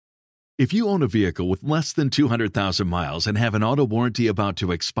If you own a vehicle with less than 200,000 miles and have an auto warranty about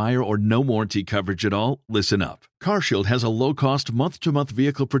to expire or no warranty coverage at all, listen up. CarShield has a low-cost month-to-month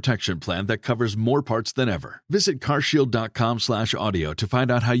vehicle protection plan that covers more parts than ever. Visit carshield.com/audio to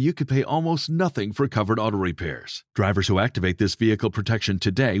find out how you could pay almost nothing for covered auto repairs. Drivers who activate this vehicle protection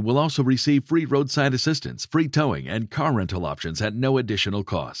today will also receive free roadside assistance, free towing, and car rental options at no additional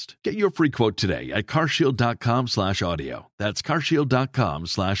cost. Get your free quote today at carshield.com/audio. That's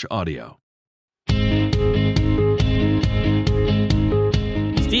carshield.com/audio.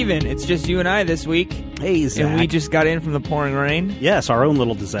 Steven, it's just you and I this week. Hey, Zach. And we just got in from the pouring rain. Yes, our own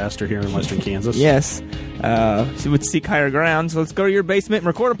little disaster here in western Kansas. Yes. So would seek higher ground, so let's go to your basement and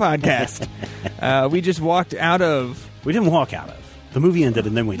record a podcast. We just walked out of... We didn't walk out of. The movie ended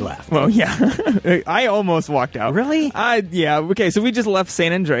and then we left. Well, yeah. I almost walked out. Really? Yeah. Okay, so we just left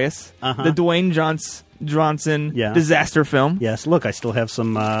San Andreas, the Dwayne Johnson disaster film. Yes, look, I still have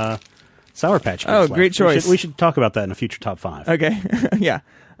some Sour Patch Kids left. Great choice. We should talk about that in a future top 5. Okay, yeah.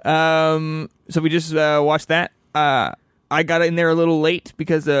 So we just watched that. I got in there a little late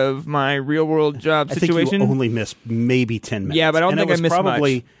because of my real-world job situation. I think you only missed maybe 10 minutes. Yeah, but I don't think I missed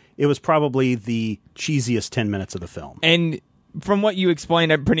much. It was probably the cheesiest 10 minutes of the film. And from what you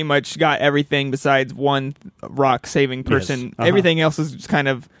explained, I pretty much got everything besides one rock-saving person. Yes. Everything else is just kind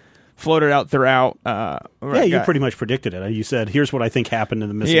of floated out throughout. You pretty much predicted it. You said, here's what I think happened in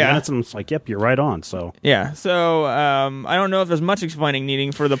the missing minutes, and it's like, yep, you're right on. So yeah, so I don't know if there's much explaining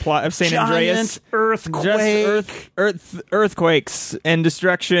needing for the plot of San Andreas. Earthquake. Just earthquakes and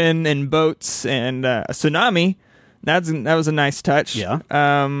destruction and boats and a tsunami. That was a nice touch. Yeah.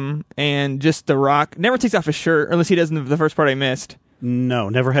 And just The Rock never takes off his shirt unless he does in the first part I missed. No,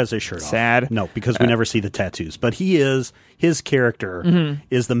 never has his shirt off. Sad. No, because we never see the tattoos. But his character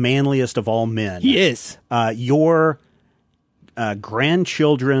is the manliest of all men. He is. Your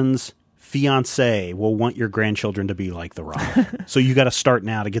grandchildren's fiancé will want your grandchildren to be like The Rock. So you got to start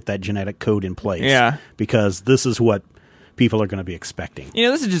now to get that genetic code in place. Yeah. Because this is what people are going to be expecting. You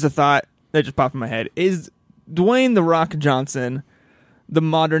know, this is just a thought that just popped in my head. Is Dwayne The Rock Johnson the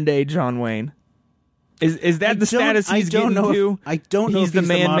modern-day John Wayne? Is that the status he's getting to? I don't know if he's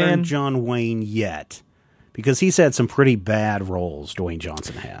the modern John Wayne yet, because he's had some pretty bad roles, Dwayne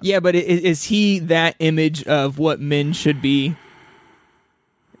Johnson has. Yeah, but is he that image of what men should be?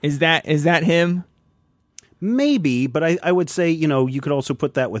 Is that him? Maybe, but I would say, you could also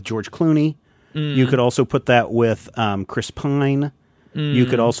put that with George Clooney. You could also put that with Chris Pine. You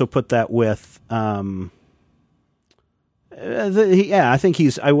could also put that with... I think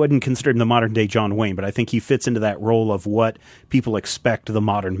I wouldn't consider him the modern day John Wayne, but I think he fits into that role of what people expect the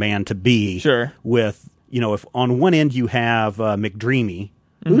modern man to be. Sure. With, if on one end you have McDreamy,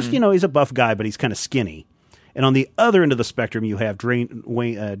 who's, he's a buff guy, but he's kind of skinny. And on the other end of the spectrum, you have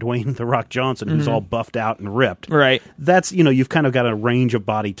Dwayne The Rock Johnson, who's all buffed out and ripped. Right. That's, you've kind of got a range of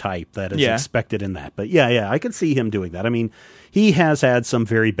body type that is expected in that. But yeah, I can see him doing that. I mean, he has had some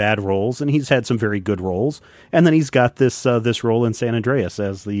very bad roles, and he's had some very good roles. And then he's got this role in San Andreas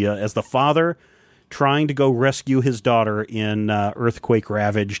as the father trying to go rescue his daughter in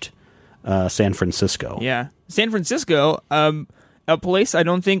earthquake-ravaged San Francisco. Yeah. San Francisco, a place I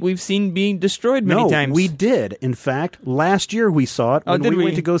don't think we've seen being destroyed many times. No, we did. In fact, last year we saw it when we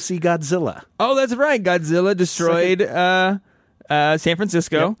went to go see Godzilla. Oh, that's right. Godzilla destroyed San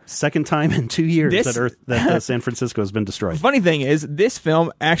Francisco. Yep. Second time in 2 years that San Francisco has been destroyed. Funny thing is, this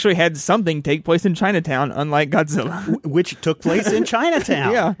film actually had something take place in Chinatown, unlike Godzilla. Which took place in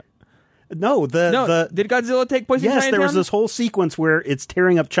Chinatown. Yeah. No, did Godzilla take place in Chinatown? Yes, there was this whole sequence where it's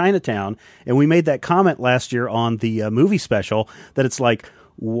tearing up Chinatown, and we made that comment last year on the movie special that it's like,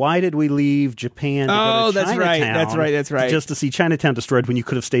 why did we leave Japan to go to Chinatown? That's right. Just to see Chinatown destroyed when you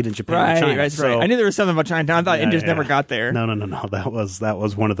could have stayed in Japan or China. Right. I knew there was something about Chinatown. I thought it just never got there. No. That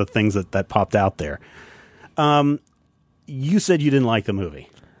was one of the things that popped out there. You said you didn't like the movie.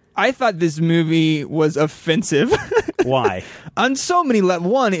 I thought this movie was offensive. Why? On so many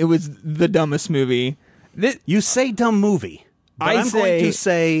levels. One, it was the dumbest movie. You say dumb movie, but I'm going to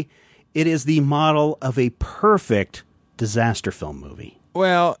say it is the model of a perfect disaster film movie.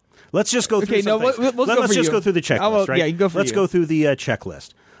 Well, let's just go through some things. Let's just go through the checklist, right? Yeah, you go for Let's go through the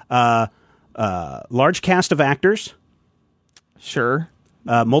checklist. Large cast of actors. Sure.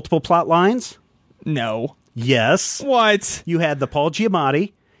 Multiple plot lines. No. Yes. What? You had the Paul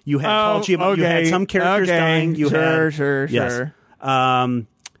Giamatti. You had Paul Giamatti. Okay. You had some characters dying. Sure.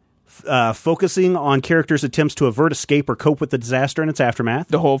 Focusing on characters' attempts to avert, escape, or cope with the disaster and its aftermath.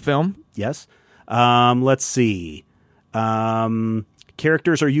 The whole film. Yes. Let's see.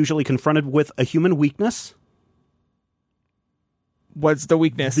 Characters are usually confronted with a human weakness. What's the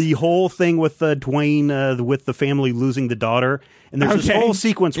weakness? The whole thing with Dwayne, with the family losing the daughter. And there's this whole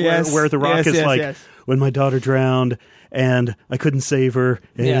sequence where The Rock is when my daughter drowned and I couldn't save her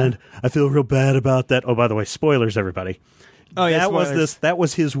and I feel real bad about that. Oh, by the way, spoilers, everybody. Oh, yeah, that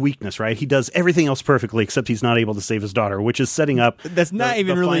was his weakness, right? He does everything else perfectly except he's not able to save his daughter, which is setting up That's not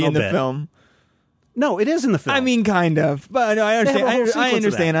even really in the film. No, it is in the film. I mean, kind of. But no, I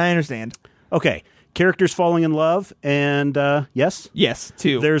understand. I understand. Okay. Characters falling in love, and yes? Yes,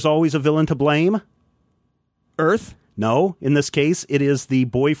 two. There's always a villain to blame. Earth? No. In this case, it is the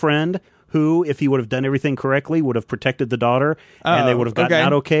boyfriend who, if he would have done everything correctly, would have protected the daughter, and they would have gotten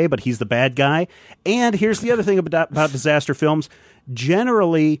out okay, but he's the bad guy. And here's the other thing about disaster films.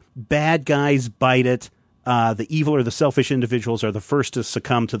 Generally, bad guys bite it. The evil or the selfish individuals are the first to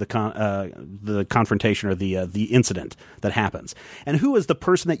succumb to the confrontation or the incident that happens. And who is the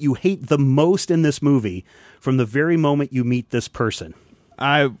person that you hate the most in this movie from the very moment you meet this person?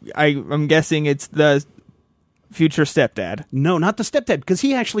 I'm guessing it's the future stepdad. No, not the stepdad, because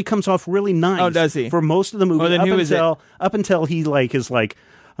he actually comes off really nice. Oh, does he? For most of the movie, then who is it? Up until he is like,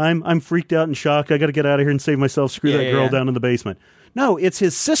 I'm freaked out and shocked. I got to get out of here and save myself. Screw that girl down in the basement. No, it's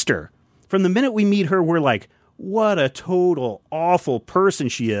his sister. From the minute we meet her, we're like, what a total awful person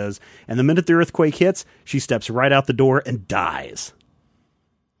she is. And the minute the earthquake hits, she steps right out the door and dies.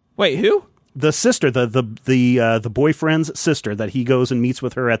 Wait, who? The sister, the boyfriend's sister that he goes and meets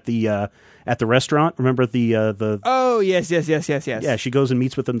with her at the restaurant. Remember the Oh, yes. Yeah, she goes and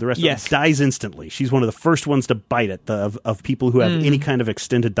meets with them at the restaurant. Yes. Dies instantly. She's one of the first ones to bite it of people who have any kind of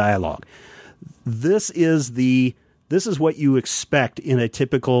extended dialogue. This is what you expect in a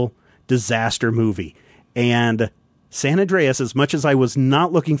typical disaster movie. And San Andreas, as much as I was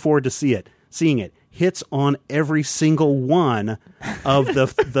not looking forward to seeing it, hits on every single one of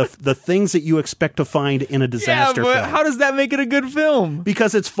the things that you expect to find in a disaster film. How does that make it a good film?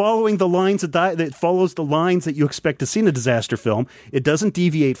 Because it's following the lines that follows the lines that you expect to see in a disaster film. It doesn't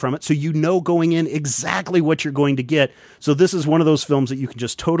deviate from it, so you know going in exactly what you're going to get. So this is one of those films that you can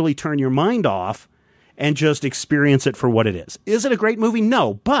just totally turn your mind off and just experience it for what it is. Is it a great movie?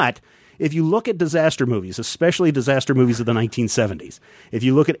 No, but if you look at disaster movies, especially disaster movies of the 1970s, if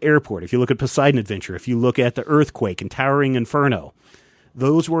you look at Airport, if you look at Poseidon Adventure, if you look at The Earthquake and Towering Inferno,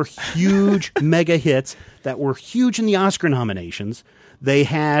 those were huge mega hits that were huge in the Oscar nominations. They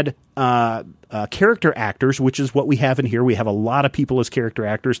had character actors, which is what we have in here. We have a lot of people as character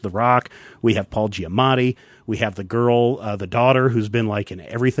actors. The Rock, we have Paul Giamatti, we have the girl, the daughter, who's been like in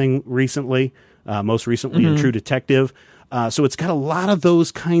everything recently, most recently in True Detective. So it's got a lot of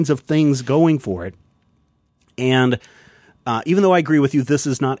those kinds of things going for it. And even though I agree with you, this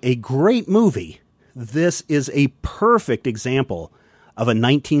is not a great movie, this is a perfect example of a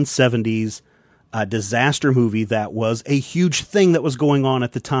 1970s disaster movie that was a huge thing that was going on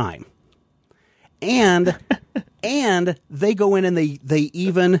at the time. And they go in and they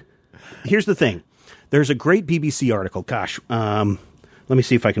even... Here's the thing. There's a great BBC article. Gosh, let me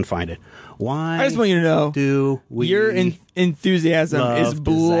see if I can find it. Why? I just want you to know, your enthusiasm is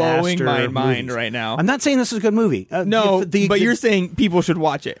blowing my mind right now. I'm not saying this is a good movie. But you're saying people should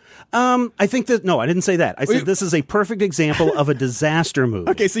watch it. I think that I didn't say that. I said this is a perfect example of a disaster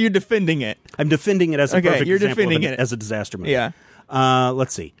movie. Okay, so you're defending it. I'm defending it as a perfect example of as a disaster movie. Yeah.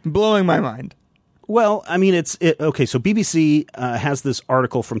 Let's see. Blowing my mind. Well, I mean, okay. So BBC has this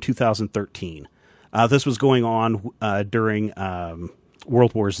article from 2013. This was going on during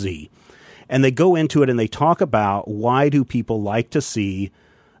World War Z. And they go into it and they talk about why do people like to see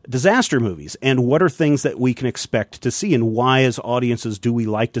disaster movies and what are things that we can expect to see and why as audiences do we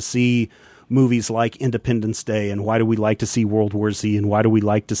like to see movies like Independence Day and why do we like to see World War Z and why do we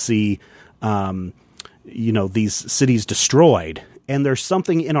like to see these cities destroyed. And there's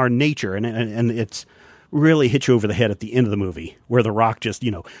something in our nature and it's really hit you over the head at the end of the movie where The Rock just,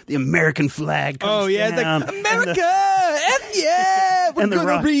 the American flag comes down. It's like, America! F yeah! We're going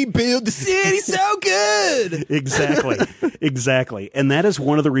to rebuild the city so good! Exactly. And that is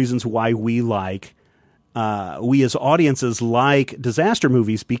one of the reasons why we as audiences like disaster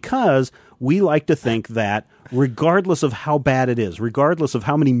movies, because we like to think that regardless of how bad it is, regardless of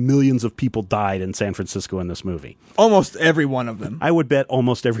how many millions of people died in San Francisco in this movie. Almost every one of them. I would bet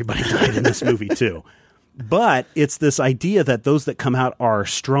almost everybody died in this movie too. But it's this idea that those that come out are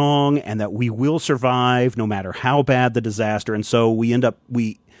strong and that we will survive no matter how bad the disaster. And so we end up,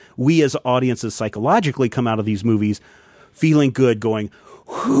 we as audiences psychologically come out of these movies feeling good, going,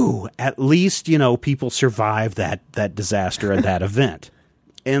 whew, at least, people survived that disaster and that event.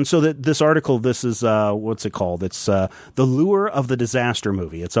 And so this article, this is, what's it called? It's The Lure of the Disaster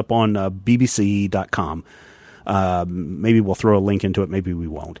Movie. It's up on BBC.com. Maybe we'll throw a link into it. Maybe we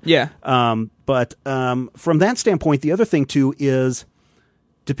won't. Yeah. But from that standpoint, the other thing, too, is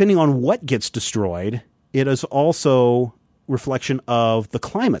depending on what gets destroyed, it is also reflection of the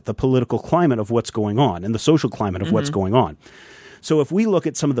climate, the political climate of what's going on and the social climate of what's going on. So if we look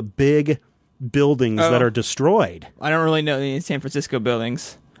at some of the big buildings that are destroyed. I don't really know any San Francisco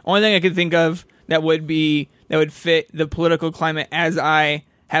buildings. Only thing I could think of that would fit the political climate as I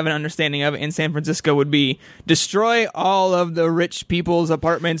have an understanding of it in San Francisco would be destroy all of the rich people's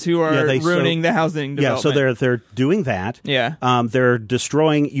apartments who are ruining the housing development. Yeah, so they're doing that. Yeah. They're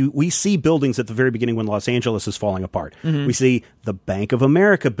destroying. We see buildings at the very beginning when Los Angeles is falling apart. We see the Bank of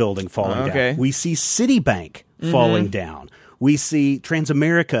America building falling down. We see Citibank falling down. We see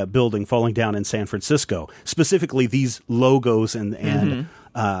Transamerica building falling down in San Francisco. Specifically, these logos and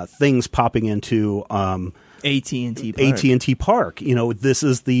things popping into AT&T Park. This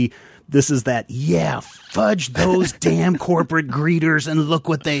is that, fudge those damn corporate greeters and look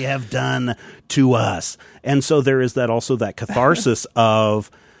what they have done to us. And so there is that catharsis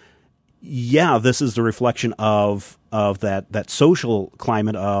of, this is the reflection of that social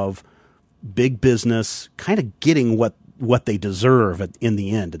climate of big business kind of getting what they deserve in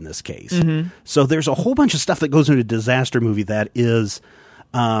the end in this case. So there's a whole bunch of stuff that goes into a disaster movie that is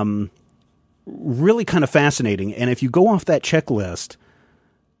really kind of fascinating. And if you go off that checklist,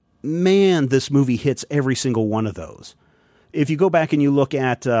 man, this movie hits every single one of those. If you go back and you look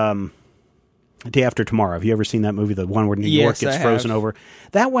at Day After Tomorrow, have you ever seen that movie, the one where New York gets frozen over?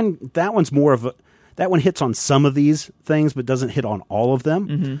 That one's more of that one hits on some of these things, but doesn't hit on all of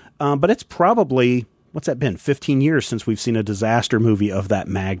them. But it's probably, what's that been, 15 years since we've seen a disaster movie of that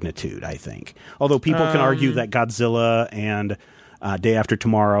magnitude, I think. Although people can argue that Godzilla and Day After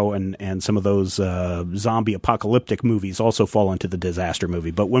Tomorrow and some of those zombie apocalyptic movies also fall into the disaster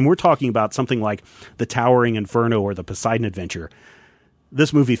movie. But when we're talking about something like The Towering Inferno or The Poseidon Adventure,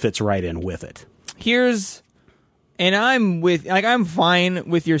 this movie fits right in with it. I'm fine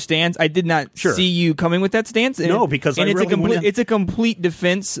with your stance. I did not see you coming with that stance. No, because it's a complete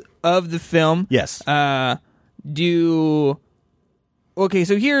defense of the film. Yes. So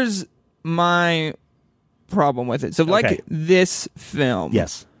here's my problem with it. So this film.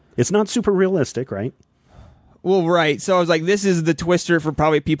 Yes. It's not super realistic, right? Well, right. So I was like, this is the Twister for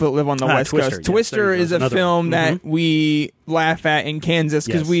probably people that live on the West Coast. Yes, Twister is a film that we laugh at in Kansas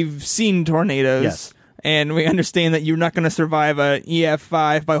because we've seen tornadoes. Yes. And we understand that you're not going to survive a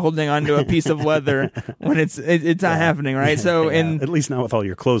EF5 by holding onto a piece of leather when it's not happening, right? So at least not with all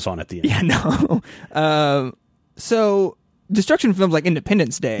your clothes on at the end. Yeah, no. So destruction films like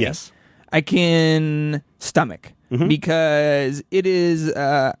Independence Day. Yes. I can stomach because it is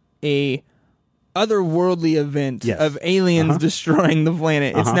a otherworldly event of aliens destroying the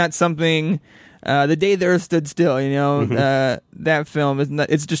planet. It's not something. The Day the Earth Stood Still, that film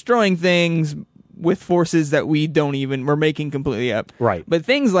it's destroying things with forces that we're making completely up. Right. But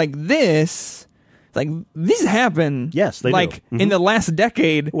things like this. Like these happen. Yes, they do. In the last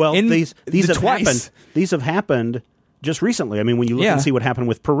decade. Well, these have twice. happened. These have happened just recently. I mean, when you look and see what happened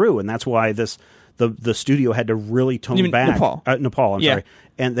with Peru, and that's why the studio had to really tone back Nepal. I'm sorry,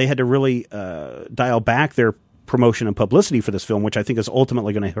 and they had to really dial back their promotion and publicity for this film, which I think is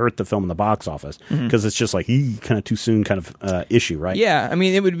ultimately going to hurt the film in the box office because it's just like kind of too soon kind of issue, right? Yeah, I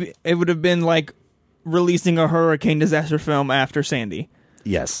mean, it would have been like releasing a hurricane disaster film after Sandy.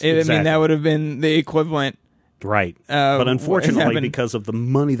 Yes, exactly. I mean, that would have been the equivalent. Right. But unfortunately, because of the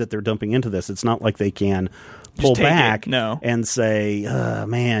money that they're dumping into this, it's not like they can pull back and say,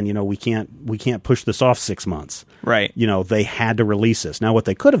 man, we can't push this off 6 months. Right. They had to release this. Now, what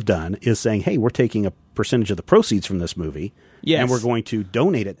they could have done is saying, hey, we're taking a percentage of the proceeds from this movie, and we're going to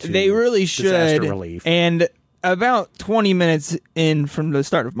donate it to they really disaster should. relief. And about 20 minutes in from the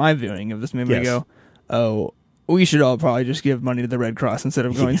start of my viewing of this movie, I go, oh, we should all probably just give money to the Red Cross instead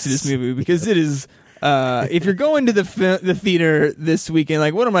of going to see this movie because it is... if you're going to the theater this weekend,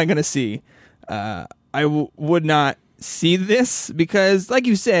 like, what am I going to see? I would not see this because, like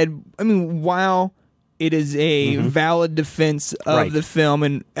you said, I mean, while it is a valid defense of the film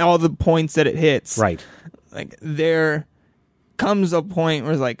and all the points that it hits, right? Like, there comes a point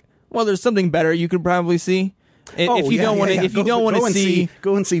where it's like, well, there's something better you could probably see. If you don't want to see,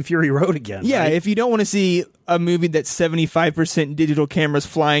 go and see Fury Road again. Yeah, right? If you don't want to see a movie that's 75% digital cameras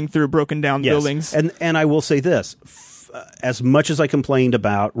flying through broken down buildings, and I will say this: as much as I complained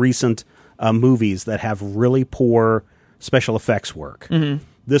about recent movies that have really poor special effects work,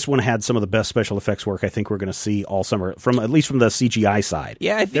 This one had some of the best special effects work I think we're going to see all summer, at least from the CGI side.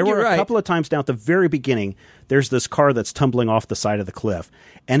 Yeah, I think there were a couple of times down at the very beginning. There's this car that's tumbling off the side of the cliff,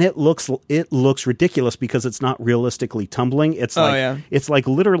 and it looks ridiculous because it's not realistically tumbling. It's it's like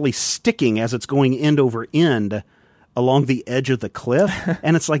literally sticking as it's going end over end along the edge of the cliff,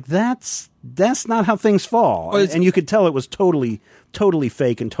 and it's like that's not how things fall. And you could tell it was totally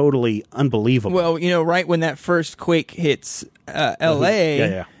fake and totally unbelievable. Well, right when that first quake hits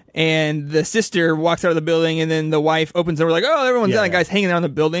L.A., and the sister walks out of the building, and then the wife opens the door like, "Oh, everyone's down." The guy's hanging out in the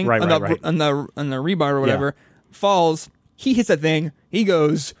building on the rebar or whatever, falls. He hits that thing. He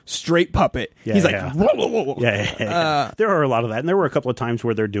goes straight puppet. He's like, whoa. There are a lot of that, and there were a couple of times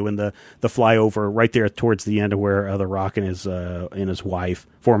where they're doing the flyover right there towards the end of where The Rock and his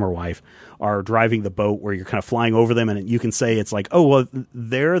former wife, are driving the boat, where you're kind of flying over them, and you can say it's like, oh well,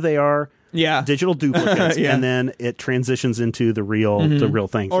 there they are. Yeah, digital duplicates, and then it transitions into the real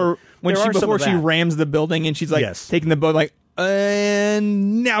thing. Or when before she rams the building and she's like taking the boat, like,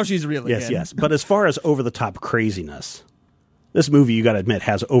 and now she's real again. Yes. But as far as over the top craziness, this movie, you got to admit,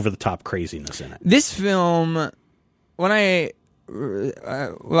 has over the top craziness in it. This film, when I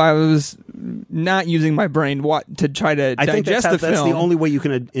was not using my brain to try to digest the film. That's the only way you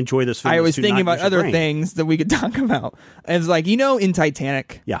can enjoy this film. I was thinking about other things that we could talk about. And it's like, in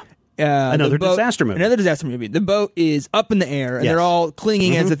Titanic. Yeah. Another disaster movie. The boat is up in the air, and they're all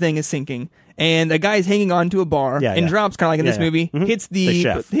clinging as the thing is sinking. And a guy's hanging on to a bar and drops, kind of like in this movie, hits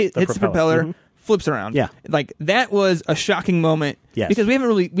the propeller, flips around. Yeah. Like, that was a shocking moment. Yes. Because we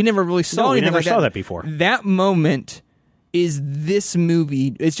never really saw anything like that. We never saw that before. That moment is this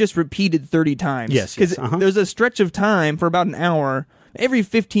movie. It's just repeated 30 times. Yes. Because there's a stretch of time for about an hour. Every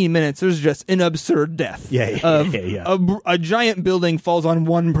 15 minutes, there's just an absurd death. A giant building falls on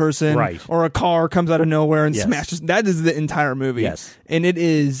one person, or a car comes out of nowhere and smashes. That is the entire movie. Yes. And it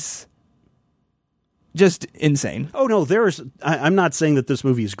is just insane. Oh no, I'm not saying that this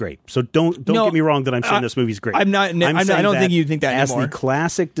movie is great. So don't get me wrong that I'm saying this movie's great. I don't think you think that anymore. As the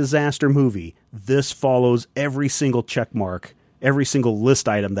classic disaster movie, this follows every single check mark, every single list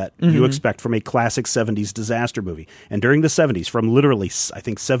item that you expect from a classic 70s disaster movie. And during the 70s, from literally, I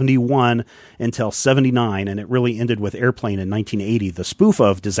think, 71 until 79, and it really ended with Airplane in 1980, the spoof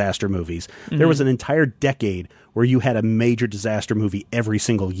of disaster movies, there was an entire decade where you had a major disaster movie every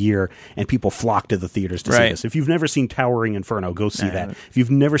single year, and people flocked to the theaters to see this. If you've never seen Towering Inferno, go see that. If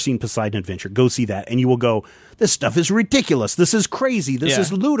you've never seen Poseidon Adventure, go see that, and you will go, this stuff is ridiculous, this is crazy, this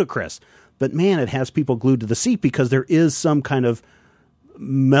is ludicrous. But man, it has people glued to the seat because there is some kind of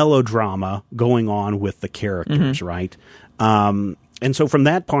melodrama going on with the characters, right? And so from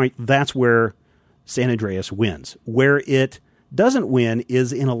that point, that's where San Andreas wins. Where it doesn't win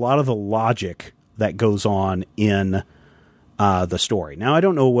is in a lot of the logic that goes on in the story. Now, I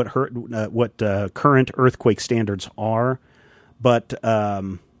don't know what current earthquake standards are, but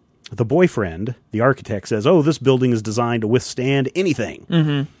the boyfriend, the architect, says, "Oh, this building is designed to withstand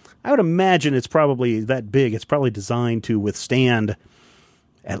anything." I would imagine it's probably that big. It's probably designed to withstand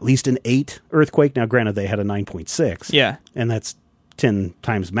at least an 8 earthquake. Now, granted, they had a 9.6. Yeah. And that's 10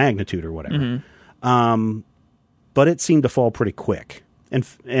 times magnitude or whatever. But it seemed to fall pretty quick.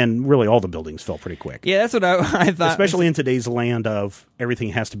 And really all the buildings fell pretty quick. Yeah, that's what I thought. Especially in today's land of everything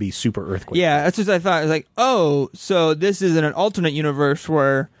has to be super earthquake. Yeah, that's what I thought. I was like, oh, so this is in an alternate universe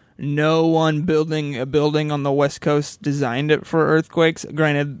where no one building a building on the West Coast designed it for earthquakes.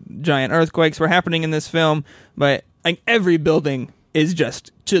 Granted, giant earthquakes were happening in this film, but like every building is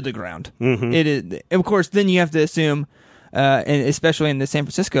just to the ground. It is, of course. Then you have to assume, and especially in the San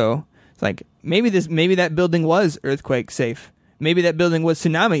Francisco, it's like maybe that building was earthquake safe. Maybe that building was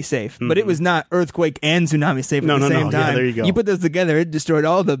tsunami safe, but it was not earthquake and tsunami safe at the same time. Yeah, there you go. You put those together, it destroyed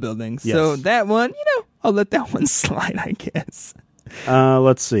all the buildings. Yes. So that one, I'll let that one slide, I guess.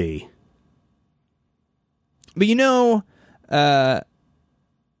 Let's see. But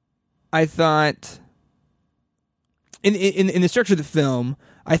I thought in the structure of the film,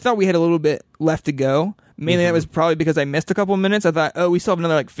 I thought we had a little bit left to go. Mainly that was probably because I missed a couple of minutes. I thought, we still have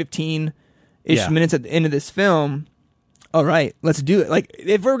another 15-ish minutes at the end of this film. All right, let's do it. Like,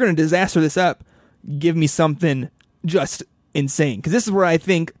 if we're going to disaster this up, give me something just insane. Because this is where I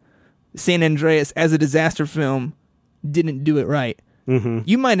think San Andreas, as a disaster film, didn't do it right.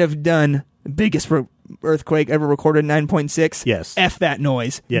 You might have done the biggest earthquake ever recorded, 9.6. Yes. F that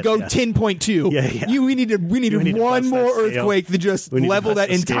noise. Yes, Go 10.2. Yeah. We needed one more earthquake to just level that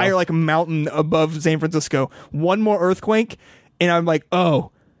entire mountain above San Francisco. One more earthquake, and I'm like,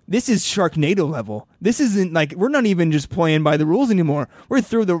 oh, this is Sharknado level. This isn't we're not even just playing by the rules anymore. We're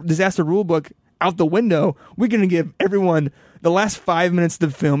through the disaster rule book out the window. We're going to give everyone the last 5 minutes of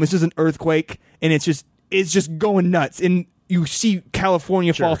the film. It's just an earthquake, and it's just going nuts. And you see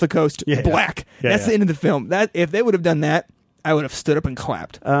California fall off the coast black. That's the end of the film. That if they would have done that, I would have stood up and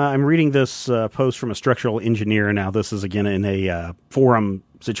clapped. I'm reading this post from a structural engineer. Now, this is again in a forum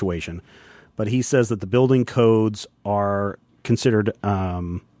situation, but he says that the building codes are considered.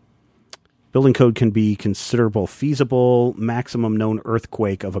 Building code can be considerable feasible. Maximum known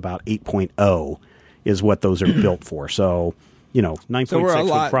earthquake of about 8.0 is what those are built for. So,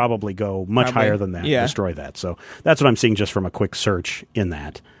 9.6 would probably go much higher than that and destroy that. So that's what I'm seeing just from a quick search in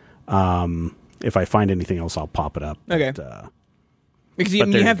that. If I find anything else, I'll pop it up. Okay. Because you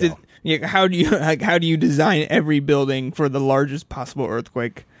have to. How do you design every building for the largest possible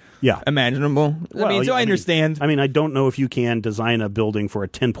earthquake? Imaginable. Well, I understand. I don't know if you can design a building for a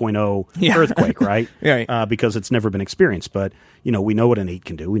 10.0 earthquake, right? Right. Because it's never been experienced. But, we know what an 8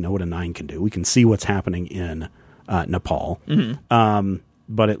 can do. We know what a 9 can do. We can see what's happening in Nepal. Mm-hmm.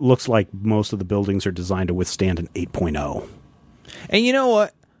 But it looks like most of the buildings are designed to withstand an 8.0. And you know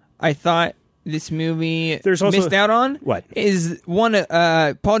what I thought this movie There's also, missed out on? What? Is one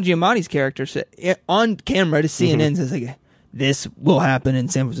Paul Giamatti's character said on camera to CNN says like, this will happen in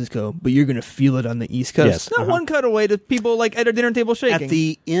San Francisco, but you're going to feel it on the East Coast. Yes. Not one cutaway to people like at a dinner table shaking. At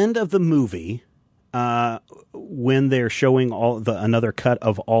the end of the movie, when they're showing another cut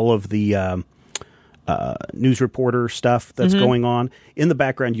of all of the news reporter stuff that's going on, in the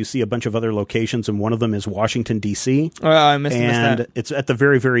background you see a bunch of other locations, and one of them is Washington, D.C. I missed that. It's at the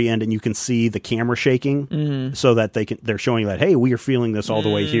very, very end, and you can see the camera shaking so that they're showing that, hey, we are feeling this all the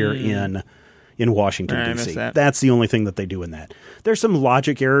way here in Washington, D.C. That's the only thing that they do in that. There's some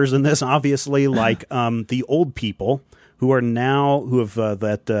logic errors in this, obviously, like the old people who have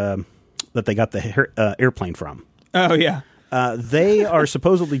that they got the airplane from. Oh, yeah. They are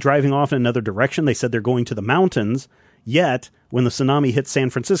supposedly driving off in another direction. They said they're going to the mountains, yet when the tsunami hits San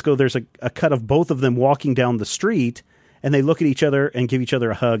Francisco, there's a cut of both of them walking down the street, and they look at each other and give each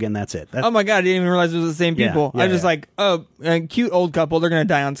other a hug, and that's it. Oh my God, I didn't even realize it was the same people. I was just like, oh, a cute old couple, they're going to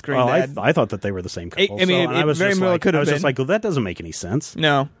die on screen. Well, I thought that they were the same couple. It very well could have been. I was just like, well, that doesn't make any sense.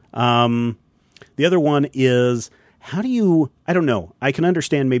 No. The other one is, how do you, I don't know, I can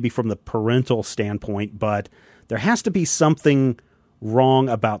understand maybe from the parental standpoint, but there has to be something wrong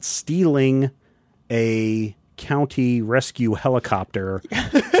about stealing a county rescue helicopter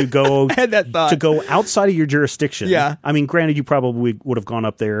to go to go outside of your jurisdiction. Yeah. Granted, you probably would have gone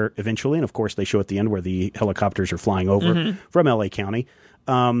up there eventually, and of course they show at the end where the helicopters are flying over from LA County.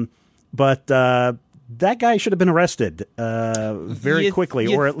 But that guy should have been arrested very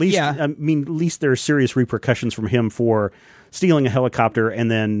quickly, or at least at least there are serious repercussions from him for stealing a helicopter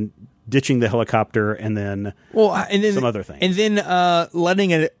and then ditching the helicopter and then some other things. And then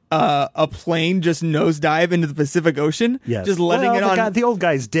letting a plane just nosedive into the Pacific Ocean. Yes. Just letting it on. The old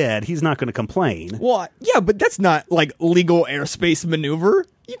guy's dead. He's not going to complain. Well, yeah, but that's not like legal airspace maneuver.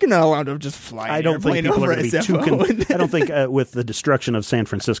 You cannot allow to just fly an airplane over SFO. I don't think with the destruction of San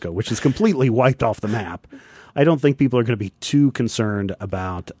Francisco, which is completely wiped off the map, I don't think people are going to be too concerned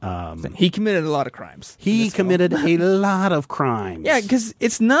about... he committed a lot of crimes. He committed a lot of crimes. Yeah, because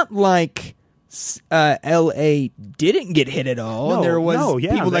it's not like L.A. didn't get hit at all. No, there was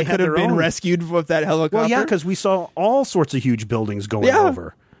people that could have been rescued with that helicopter. Well, yeah, because we saw all sorts of huge buildings going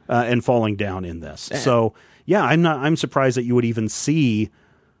over and falling down in this. So, yeah, I'm surprised that you would even see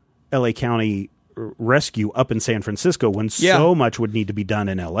L.A. County rescue up in San Francisco when so much would need to be done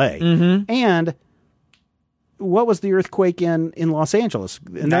in L.A. And... what was the earthquake in Los Angeles?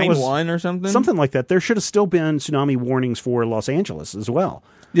 9/1 or something? Something like that. There should have still been tsunami warnings for Los Angeles as well.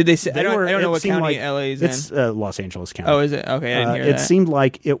 Did they say? I don't know what county LA is in. It's Los Angeles County. Oh, is it? Okay, I didn't hear that. It seemed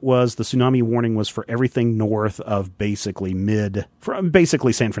like it was, the tsunami warning was for everything north of basically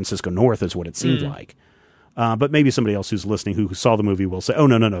San Francisco north is what it seemed like. But maybe somebody else who's listening who saw the movie will say, oh,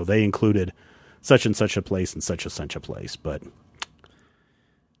 no, they included such and such a place and such a place. But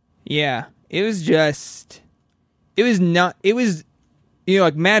yeah, it was just... It was not. It was,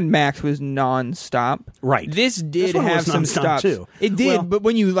 like Mad Max was nonstop. Right. This did have some stops too. It did, but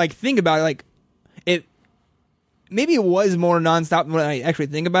when you think about it, maybe it was more nonstop when I actually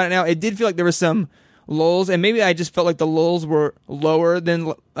think about it now. It did feel like there was some lulls, and maybe I just felt like the lulls were lower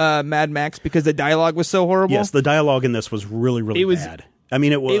than Mad Max because the dialogue was so horrible. Yes, the dialogue in this was really, really bad.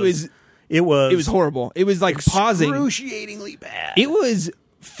 It was horrible. It was like pausing, excruciatingly bad. It was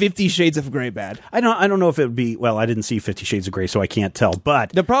 50 Shades of Grey bad. I don't know if it would be... Well, I didn't see 50 Shades of Grey, so I can't tell.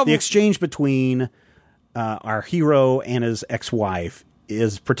 But the exchange between our hero and his ex-wife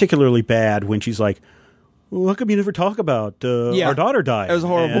is particularly bad when she's like, well, how come you never talk about our daughter died? It was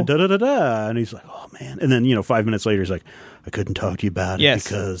horrible. And da-da-da-da. And he's like, oh, man. And then, 5 minutes later, he's like, I couldn't talk to you about it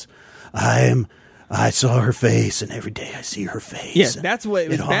because I saw her face, and every day I see her face. Yes, that's what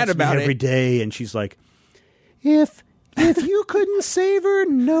was bad about it. Every day. And she's like, if you couldn't save her,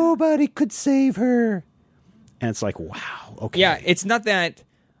 nobody could save her. And it's like, wow, okay. Yeah, it's not that...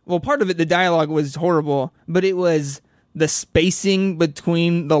 Well, part of it, the dialogue was horrible, but it was the spacing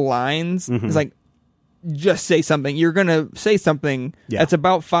between the lines. Mm-hmm. It's like, just say something. You're going to say something that's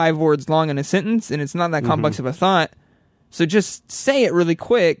about 5 words long in a sentence, and it's not that complex of a thought. So just say it really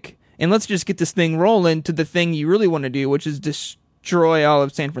quick, and let's just get this thing rolling to the thing you really want to do, which is destroy all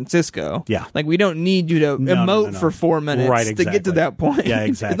of San Francisco. Yeah. Like, we don't need you to emote for 4 minutes to get to that point. Yeah,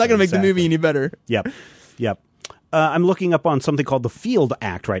 exactly. It's not going to make the movie any better. Yep. I'm looking up on something called the FIELD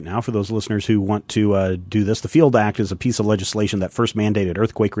Act right now for those listeners who want to do this. The FIELD Act is a piece of legislation that first mandated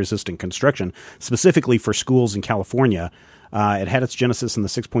earthquake-resistant construction, specifically for schools in California. It had its genesis in the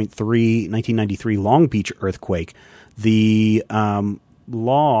 6.3 1993 Long Beach earthquake. The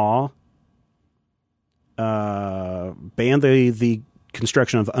law banned the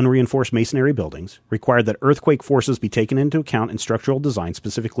construction of unreinforced masonry buildings, required that earthquake forces be taken into account in structural design,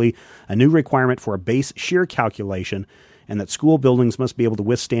 specifically a new requirement for a base shear calculation, and that school buildings must be able to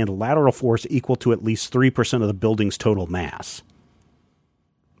withstand a lateral force equal to at least 3% of the building's total mass.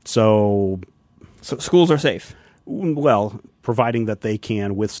 So schools are safe. Well, providing that they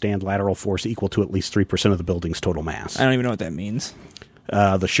can withstand lateral force equal to at least 3% of the building's total mass. I don't even know what that means.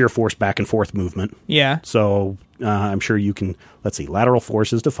 The shear force back and forth movement. Yeah. So I'm sure you can, let's see, lateral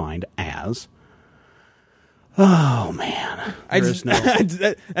force is defined as, oh man.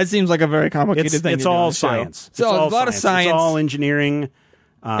 That seems like a very complicated thing. It's all science. So a lot of science. It's all engineering.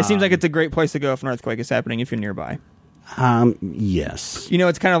 It seems like it's a great place to go if an earthquake is happening if you're nearby. Yes.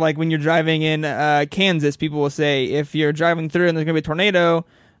 It's kind of like when you're driving in Kansas, people will say, if you're driving through and there's going to be a tornado,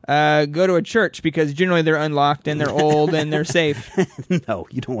 go to a church because generally they're unlocked and they're old and they're safe. No,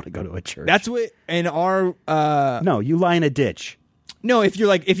 you don't want to go to a church. That's what in our no, you lie in a ditch. No, if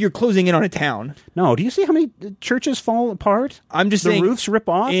you're closing in on a town. No, do you see how many churches fall apart? I'm just saying the roofs rip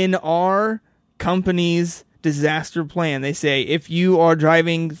off. In our company's disaster plan, they say if you are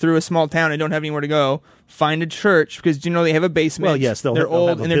driving through a small town and don't have anywhere to go, find a church because generally they have a basement. Well, yes, they're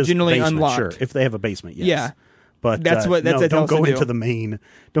old and they're generally unlocked. Sure, if they have a basement, yes. Yeah. But that's don't go into the main.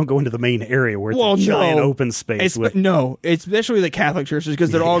 Don't go into the main area where it's a giant open space. Especially the Catholic churches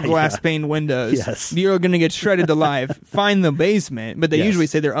because they're all glass pane windows. Yes, you're going to get shredded alive. Find the basement, but they usually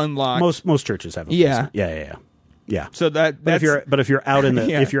say they're unlocked. Most churches have a basement. Yeah. So that's if you're out in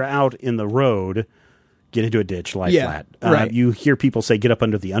the if you're out in the road, get into a ditch, lie flat. Right. You hear people say, get up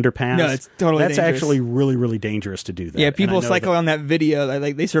under the underpass. No, it's totally That's dangerous. actually really, really dangerous to do that. Yeah, people cycle on that video.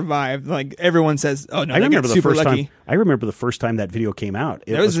 Like they survived. Like everyone says, oh, no, I remember the first lucky. time. I remember the first time that video came out.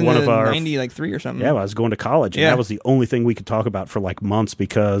 It was one in of our 93 or something. Yeah, I was going to college, and that was the only thing we could talk about for like months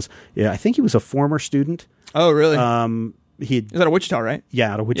because I think he was a former student. Oh, really? Is that a Wichita, right?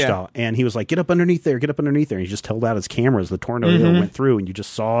 Yeah, out of Wichita. Yeah. And he was like, get up underneath there. And he just held out his camera as the tornado went through, and you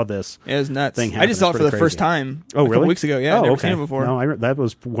just saw this It was nuts. thing happen. I just saw it for the first time a couple weeks ago. Yeah, I've never seen it before. No, that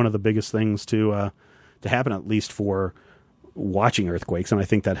was one of the biggest things to happen, at least for watching earthquakes. And I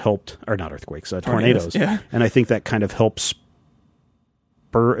think that helped, or not earthquakes, tornadoes. Yeah. And I think that kind of helps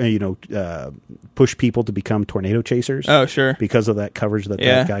push people to become tornado chasers. Oh, sure. Because of that coverage that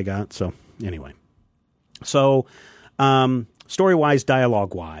guy got. So, anyway. Story-wise,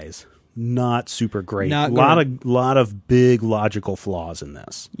 dialogue-wise, not super great. A lot of big logical flaws in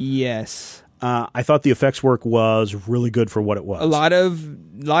this. Yes. I thought the effects work was really good for what it was. A lot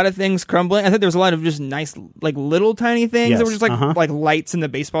of things crumbling. I thought there was a lot of just nice, like little tiny things that were just like lights in the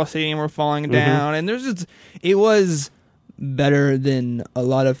baseball stadium were falling down, and it was better than a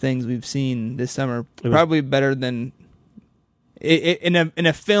lot of things we've seen this summer. Probably better than. In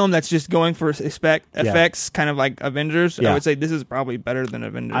a film that's just going for effects, kind of like Avengers, I would say this is probably better than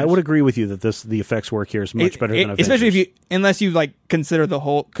Avengers. I would agree with you that the effects work here is much better than Avengers. Especially unless you like consider the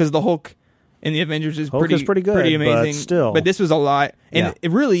Hulk, because the Hulk in the Avengers is pretty good, pretty amazing. But still, this was a lot. And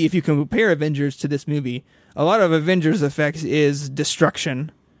really, if you compare Avengers to this movie, a lot of Avengers effects is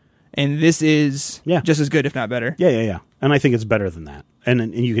destruction, and this is just as good, if not better. Yeah. And I think it's better than that.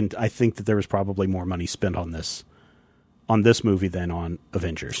 And I think that there was probably more money spent on this movie than on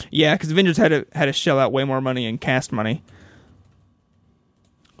Avengers. Yeah, because Avengers had to shell out way more money in cast money.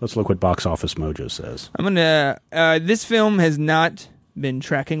 Let's look what Box Office Mojo says. I'm gonna. This film has not been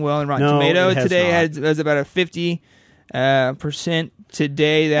tracking well in Rotten Tomatoes. Today it was about a 50%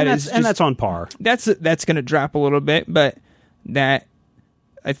 today. And that's on par. That's going to drop a little bit, but that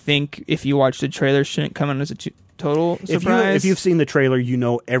I think if you watch the trailer, shouldn't come in as a total surprise. If you've seen the trailer, you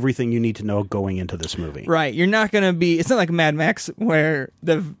know everything you need to know going into this movie. Right. You're not going to be... It's not like Mad Max where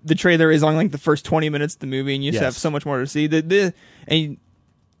the trailer is on like the first 20 minutes of the movie and you just have so much more to see. And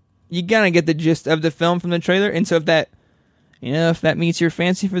you got to get the gist of the film from the trailer. And so if that meets your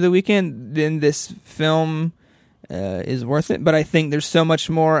fancy for the weekend, then this film is worth it. But I think there's so much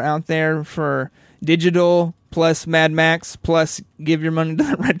more out there for digital plus Mad Max plus give your money to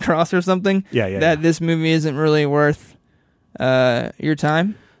the Red Cross or something. That this movie isn't really worth your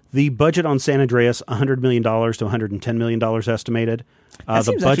time. The budget on San Andreas, $100 million to $110 million estimated. That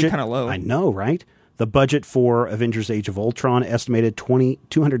seems actually kind of low. I know, right? The budget for Avengers Age of Ultron estimated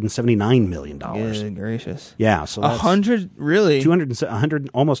 $279 million. Good gracious. Yeah, so that's 100 really?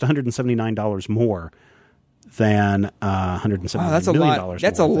 almost $179 more than $170 that's a million. Lot.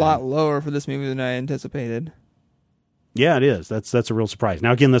 That's a lot lower for this movie than I anticipated. Yeah, it is. That's a real surprise.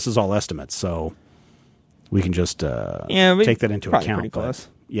 Now, again, this is all estimates, so we can just take that into account. Pretty close.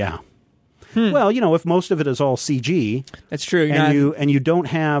 Yeah. Well, if most of it is all CG, that's true. And you don't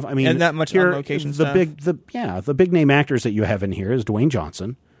have, and that much on location stuff. The big name actors that you have in here is Dwayne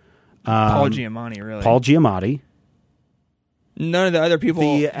Johnson, Paul Giamatti, really. Paul Giamatti. None of the other people,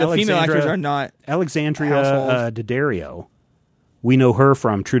 the female actors are not. Alexandria Daddario, we know her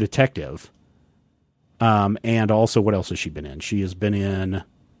from True Detective, and also what else has she been in? She has been in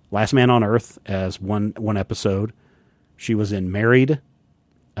Last Man on Earth as one episode. She was in Married.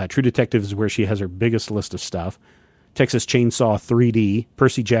 True Detective is where she has her biggest list of stuff. Texas Chainsaw 3D,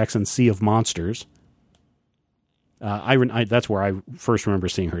 Percy Jackson's Sea of Monsters. That's where I first remember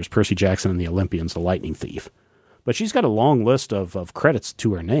seeing her, is Percy Jackson and the Olympians, the Lightning Thief. But she's got a long list of credits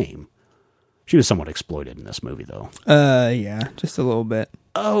to her name. She was somewhat exploited in this movie, though. Yeah, just a little bit.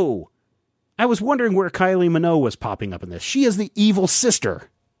 Oh, I was wondering where Kylie Minogue was popping up in this. She is the evil sister.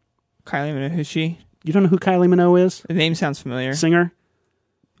 Kylie Minogue, who's she? You don't know who Kylie Minogue is? The name sounds familiar. Singer?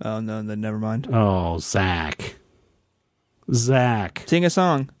 Oh, no, then never mind. Oh, Zach. Sing a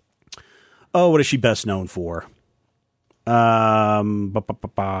song. Oh, what is she best known for? She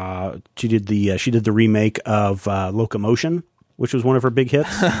did the remake of Locomotion, which was one of her big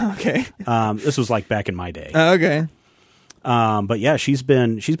hits. Okay. This was like back in my day. Okay. But yeah, she's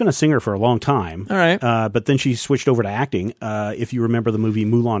been a singer for a long time. All right. But then she switched over to acting. If you remember the movie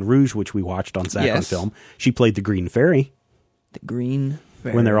Moulin Rouge, which we watched on Zach on Film, she played the Green Fairy. The Green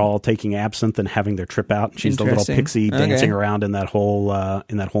Fairy. When they're all taking absinthe and having their trip out, she's the little pixie dancing around in that whole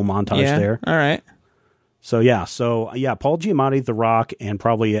montage there. All right. So Paul Giamatti, The Rock, and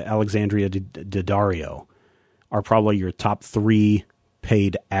probably Alexandria Daddario are probably your top 3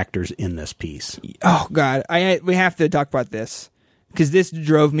 paid actors in this piece. Oh God, we have to talk about this because this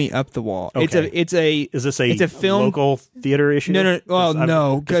drove me up the wall. Okay. It's a film local theater issue. No. Well,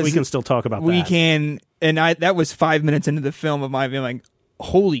 no, because we can still talk about that. We can, and that was 5 minutes into the film of my being like,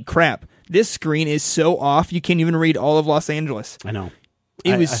 holy crap, this screen is so off. You can't even read all of Los Angeles. I know.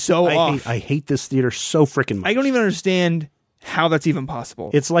 It was so off. I hate this theater so freaking much. I don't even understand how that's even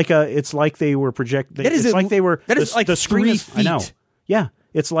possible. It's like they were projecting. The screen 3 is, feet. I know. Yeah.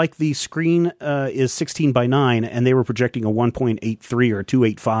 It's like the screen is 16 by 9 and they were projecting a 1.83 or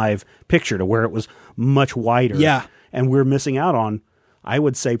 285 picture to where it was much wider. Yeah. And we're missing out on, I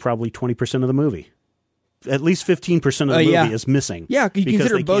would say, probably 20% of the movie. At least 15% of the movie is missing. Yeah, you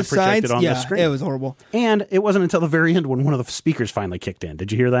consider both sides. On the screen. It was horrible. And it wasn't until the very end when one of the speakers finally kicked in.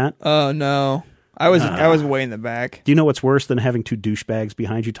 Did you hear that? Oh, no. I was way in the back. Do you know what's worse than having 2 douchebags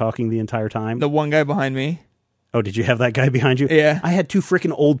behind you talking the entire time? The one guy behind me. Oh, did you have that guy behind you? Yeah. I had 2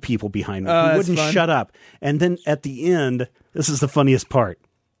 freaking old people behind me who wouldn't shut up. And then at the end, this is the funniest part.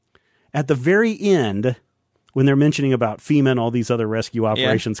 At the very end, when they're mentioning about FEMA and all these other rescue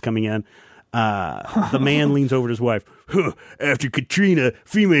operations coming in, the man leans over to his wife. After Katrina,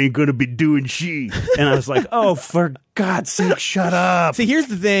 FEMA ain't gonna be doing shit. And I was like, "Oh, for God's sake, shut up!" See, here's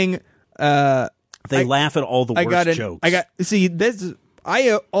the thing. They laugh at all the worst jokes.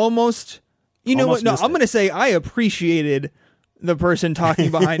 I almost. You know what? No, I'm going to say I appreciated the person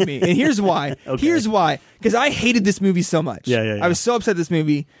talking behind me, and here's why. Okay. Here's why. Because I hated this movie so much. Yeah. I was so upset with this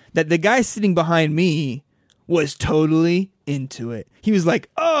movie that the guy sitting behind me was totally into it. He was like,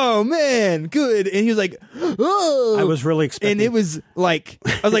 "Oh man, good," and he was like, "Oh." I was really expecting, and it was like,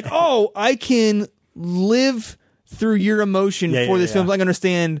 I was like, "Oh, I can live through your emotion for this film. I can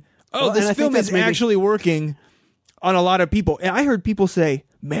understand. This film is actually working on a lot of people." And I heard people say,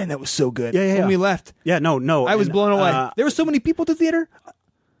 "Man, that was so good." When we left. Yeah, no. I was blown away. There were so many people at the theater.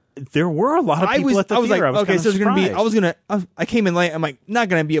 There were a lot of people at the theater. I was okay, so there's going to be, I came in late. I'm like, not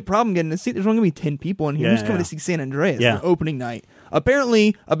going to be a problem getting a seat. There's only going to be 10 people in here. Who's coming to see San Andreas on opening night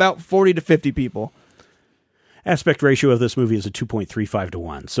apparently about 40 to 50 people. Aspect ratio of this movie is a 2.35 to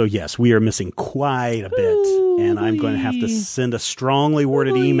 1. So yes, we are missing quite a bit. And I'm going to have to send a strongly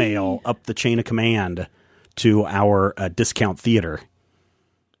worded email up the chain of command to our discount theater.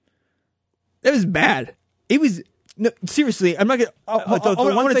 It was bad. It was... No, seriously, I'm not going to... I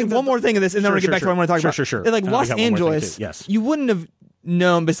want to think one more thing of this, and then I'm going to get back to what I want to talk about. Sure. Like Los Angeles, yes. You wouldn't have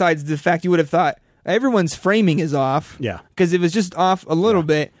known, besides the fact you would have thought, everyone's framing is off. Yeah. Because it was just off a little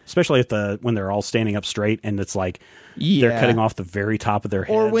bit. Especially when they're all standing up straight and it's like they're cutting off the very top of their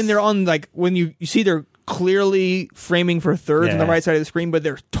heads. Or when they're on, like, when you see they're clearly framing for thirds on the right side of the screen, but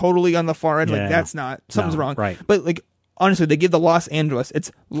they're totally on the far edge. Like, that's not, something's wrong. Right. But, like, honestly, they give the Los Angeles.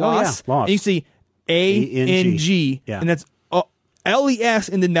 It's Los. Lost. And you see A-N-G. Yeah. And that's L-E-S,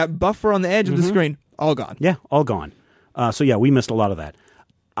 and then that buffer on the edge of the screen, all gone. Yeah, all gone. So, yeah, we missed a lot of that.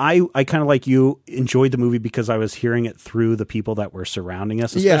 I kind of like you enjoyed the movie because I was hearing it through the people that were surrounding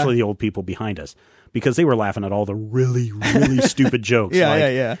us, especially the old people behind us, because they were laughing at all the really, really stupid jokes.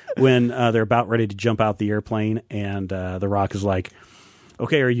 When they're about ready to jump out the airplane and The Rock is like,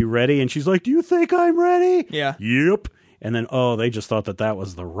 okay, are you ready? And she's like, do you think I'm ready? Yeah. Yep. And then, they just thought that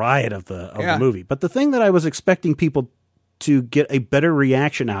was the riot of the movie. But the thing that I was expecting people to get a better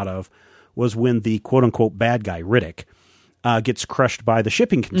reaction out of was when the quote-unquote bad guy, Riddick, gets crushed by the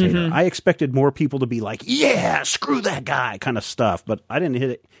shipping container. I expected more people to be like, yeah, screw that guy kind of stuff, but I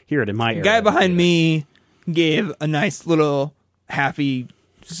didn't hear it in my area. The guy behind me gave a nice little happy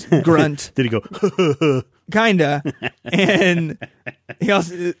grunt. Did he go, Kinda. And he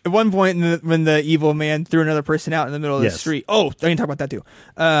also, at one point when the evil man threw another person out in the middle of the street. Oh, I didn't talk about that too.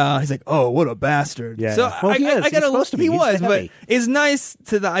 He's like, oh, what a bastard. Yeah. So well, he was, but it's nice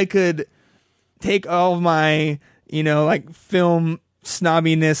that I could take all of my, like film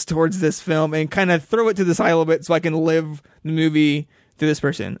snobbiness towards this film and kind of throw it to the side a little bit so I can live the movie through this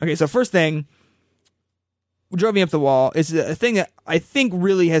person. Okay, so first thing, drove me up the wall is a thing that I think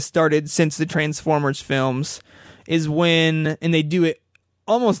really has started since the Transformers films is when, and they do it,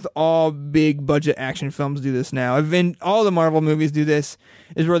 almost all big budget action films do this now. All the Marvel movies do this,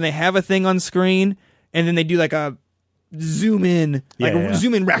 is where they have a thing on screen and then they do like a zoom in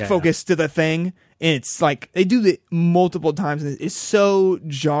rack focus to the thing. And it's like, they do it multiple times and it's so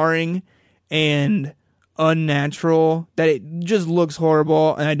jarring and unnatural that it just looks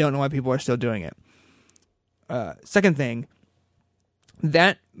horrible and I don't know why people are still doing it. Second thing,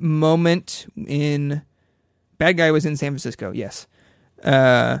 that moment in bad guy was in San Francisco. Yes.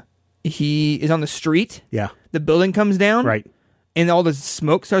 He is on the street. Yeah. The building comes down. Right. And all the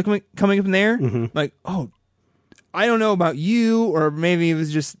smoke starts coming up in there. Mm-hmm. Like, oh, I don't know about you, or maybe it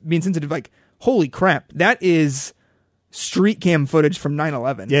was just being sensitive. Like, holy crap. That is street cam footage from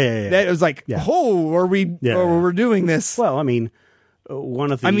 9/11. Yeah. That was like, we're doing this. Well, I mean,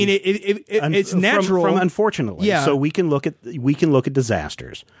 one of the. I mean, it's natural. From unfortunately, yeah. So we can look at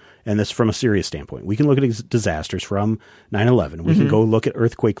disasters, and this from a serious standpoint. We can look at disasters from 9/11. We can go look at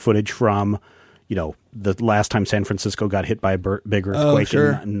earthquake footage from, the last time San Francisco got hit by a big earthquake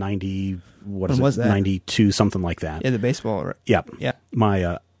in 90. What was it? 92, something like that. Yeah, the baseball. Yeah, yeah.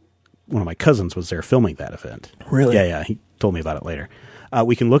 One of my cousins was there filming that event. Really? Yeah. He told me about it later.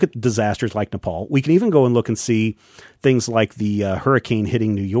 We can look at disasters like Nepal. We can even go and look and see things like the hurricane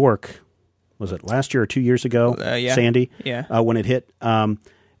hitting New York. Was it last year or 2 years ago? Yeah. Sandy? Yeah. When it hit.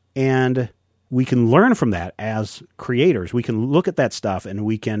 And we can learn from that as creators. We can look at that stuff and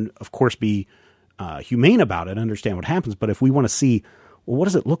we can, of course, be humane about it and understand what happens. But if we want to see, well, what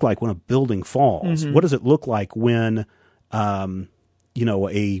does it look like when a building falls? Mm-hmm. What does it look like when...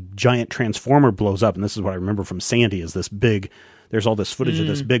 a giant transformer blows up, and this is what I remember from Sandy, is this big, there's all this footage of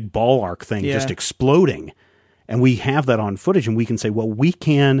this big ball arc thing just exploding. And we have that on footage, and we can say, well, we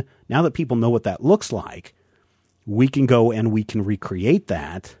can, now that people know what that looks like, we can go and we can recreate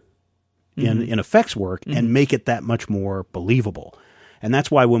that in effects work and make it that much more believable. And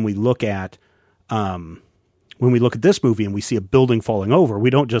that's why when we look at this movie and we see a building falling over, we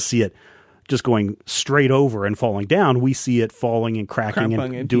don't just see it just going straight over and falling down. We see it falling and cracking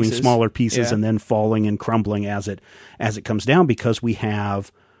and doing smaller pieces and then falling and crumbling as it comes down, because we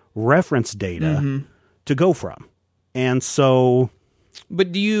have reference data to go from. And so, but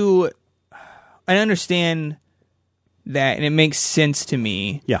I understand that and it makes sense to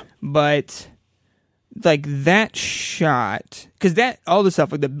me. Yeah. But like that shot, because that, all the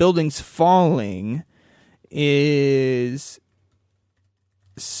stuff like the buildings falling is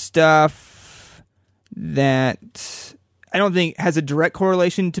stuff that I don't think has a direct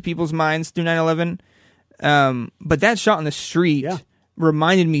correlation to people's minds through 9/11. But that shot on the street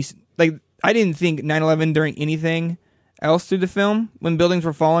reminded me, like, I didn't think 9/11 during anything. else through the film when buildings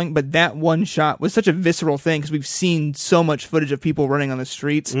were falling, but that one shot was such a visceral thing because we've seen so much footage of people running on the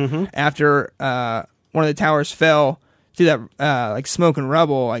streets after one of the towers fell through that like smoke and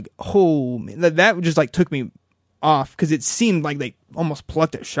rubble. Like, oh, man, that just like took me off because it seemed like they almost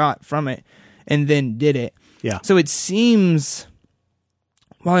plucked a shot from it and then did it. Yeah. So it seems,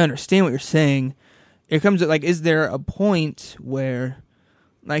 while I understand what you're saying, it comes to like, is there a point where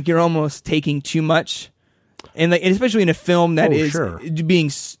like you're almost taking too much? And like, especially in a film that is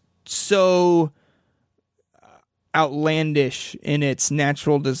being so outlandish in its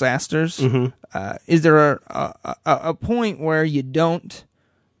natural disasters, is there a point where you don't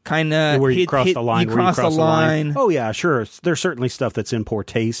kind of where you cross the line? You cross the line. Oh yeah, sure. There's certainly stuff that's in poor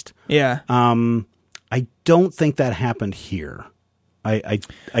taste. Yeah. I don't think that happened here. I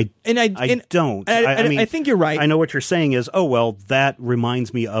don't. I mean, I think you're right. I know what you're saying is, oh, well, that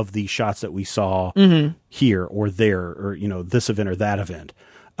reminds me of the shots that we saw here or there, or, you know, this event or that event.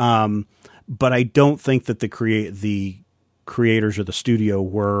 But I don't think that the creators or the studio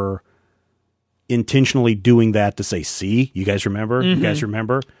were intentionally doing that to say, see, you guys remember? You guys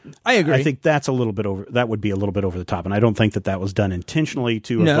remember? I agree. I think that's that would be a little bit over the top. And I don't think that was done intentionally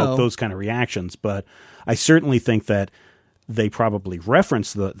to evoke those kind of reactions. But I certainly think that they probably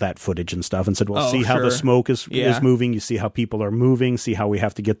referenced that footage and stuff and said, well, see how the smoke is moving. You see how people are moving. See how we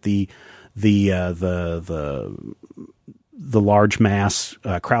have to get the large mass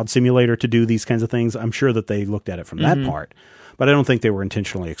crowd simulator to do these kinds of things. I'm sure that they looked at it from that part, but I don't think they were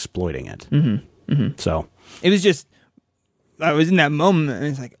intentionally exploiting it. So it was just, I was in that moment and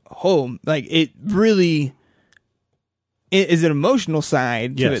it's like, oh, like it really is an emotional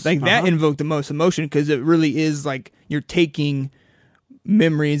side to it. Like that invoked the most emotion because it really is like you're taking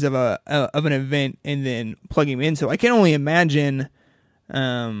memories of an event and then plugging them in. So I can only imagine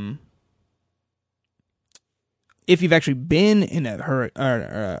if you've actually been in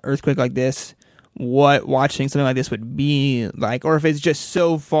a earthquake like this, what watching something like this would be like, or if it's just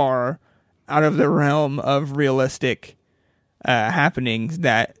so far out of the realm of realistic happenings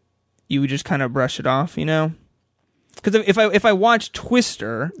that you would just kind of brush it off, you know? Because if I watch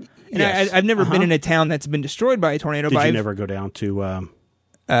Twister, and I've never been in a town that's been destroyed by a tornado. Did you never go down to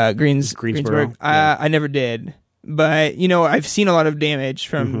Greensboro? I never did, but you know I've seen a lot of damage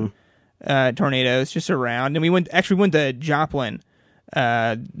from tornadoes just around, and we went to Joplin,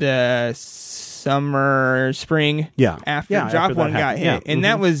 the spring after Joplin got hit, and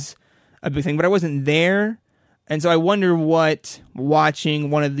that was a big thing. But I wasn't there. And so I wonder what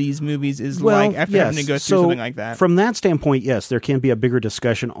watching one of these movies is like after having to go through something like that. From that standpoint, yes, there can be a bigger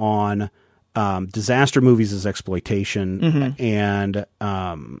discussion on disaster movies as exploitation. And,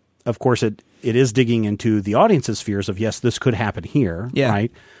 of course, it is digging into the audience's fears of, yes, this could happen here,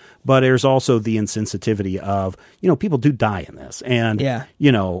 right? But there's also the insensitivity of, you know, people do die in this. And,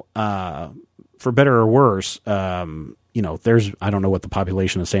 you know, for better or worse, you know, I don't know what the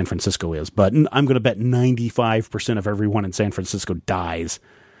population of San Francisco is, but I'm going to bet 95% of everyone in San Francisco dies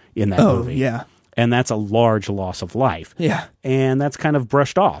in that movie. Yeah. And that's a large loss of life. Yeah. And that's kind of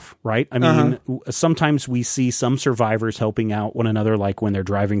brushed off, right? I mean, sometimes we see some survivors helping out one another, like when they're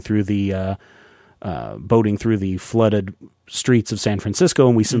driving through the, boating through the flooded streets of San Francisco,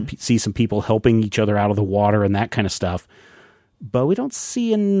 and we see some people helping each other out of the water and that kind of stuff. But we don't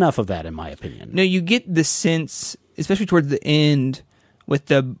see enough of that, in my opinion. No, you get the sense, especially towards the end,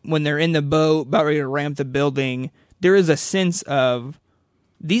 when they're in the boat about ready to ramp the building, there is a sense of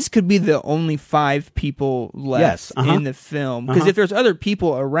these could be the only 5 people left in the film. Because if there's other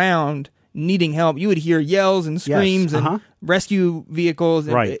people around needing help, you would hear yells and screams and rescue vehicles.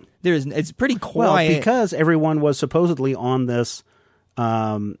 Right. It's pretty quiet. Well, because everyone was supposedly on this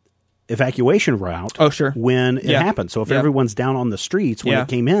evacuation route when it happened. So if everyone's down on the streets when it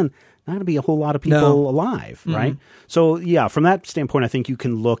came in, not going to be a whole lot of people alive, right? So, yeah, from that standpoint, I think you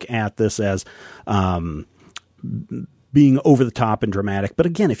can look at this as being over the top and dramatic. But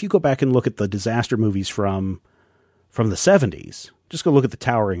again, if you go back and look at the disaster movies from the 70s, just go look at the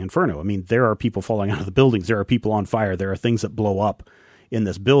Towering Inferno. I mean, there are people falling out of the buildings. There are people on fire. There are things that blow up in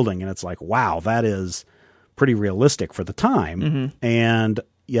this building. And it's like, wow, that is pretty realistic for the time. And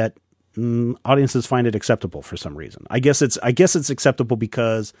yet audiences find it acceptable for some reason. I guess it's acceptable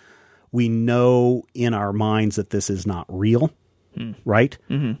because we know in our minds that this is not real, right?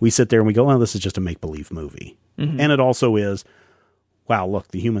 We sit there and we go, oh, this is just a make-believe movie. And it also is, wow, look,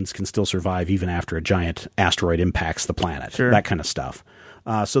 the humans can still survive even after a giant asteroid impacts the planet, that kind of stuff.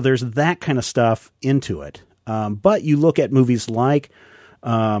 So there's that kind of stuff into it. But you look at movies like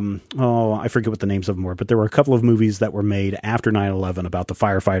I forget what the names of them were, but there were a couple of movies that were made after 9/11 about the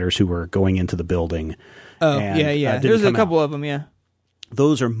firefighters who were going into the building. Oh, yeah. There's a couple of them, yeah.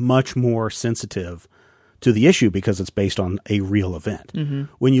 Those are much more sensitive to the issue because it's based on a real event. Mm-hmm.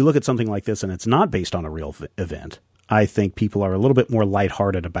 When you look at something like this and it's not based on a real event, I think people are a little bit more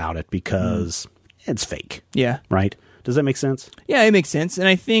lighthearted about it because it's fake. Yeah. Right? Does that make sense? Yeah, it makes sense. And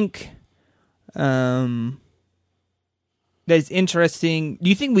I think that's interesting. Do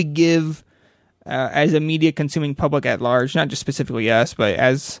you think we give, as a media consuming public at large, not just specifically us, but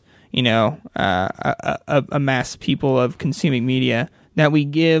as, a mass people of consuming media, that we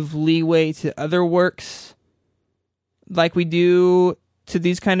give leeway to other works like we do to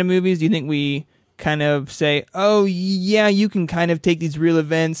these kind of movies? Do you think we kind of say, oh, yeah, you can kind of take these real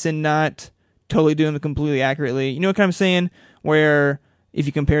events and not totally do them completely accurately? You know what I'm saying? Where if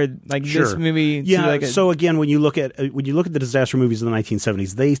you compare this movie to so again, when you look at the disaster movies of the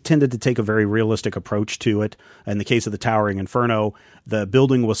 1970s, they tended to take a very realistic approach to it. In the case of the Towering Inferno, the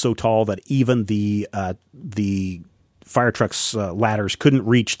building was so tall that even the fire trucks' ladders couldn't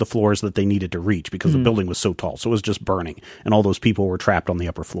reach the floors that they needed to reach because the building was so tall. So it was just burning, and all those people were trapped on the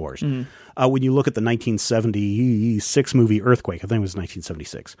upper floors. When you look at the 1976 movie Earthquake, I think it was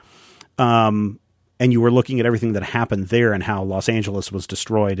 1976, and you were looking at everything that happened there and how Los Angeles was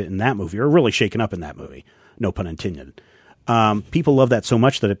destroyed in that movie, or really shaken up in that movie, no pun intended. People love that so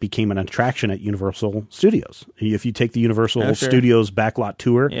much that it became an attraction at Universal Studios. If you take the Universal Studios backlot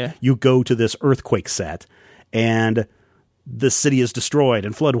tour, you go to this earthquake set, and the city is destroyed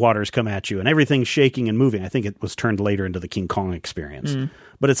and floodwaters come at you and everything's shaking and moving. I think it was turned later into the King Kong experience.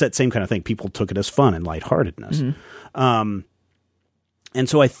 But it's that same kind of thing. People took it as fun and lightheartedness. And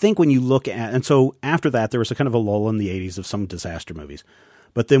so I think when you look at... And so after that, there was a kind of a lull in the 80s of some disaster movies.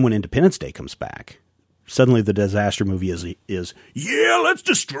 But then when Independence Day comes back, suddenly the disaster movie is let's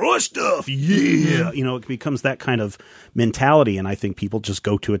destroy stuff. Yeah. It becomes that kind of mentality, and I think people just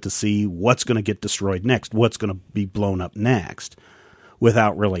go to it to see what's going to get destroyed next, what's going to be blown up next,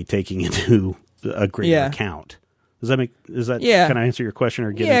 without really taking into a greater account. Can I answer your question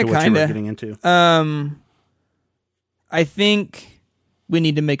or get into what you were getting into? I think we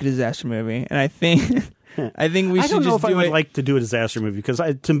need to make a disaster movie, and I think we should. I don't know if I would like to do a disaster movie because,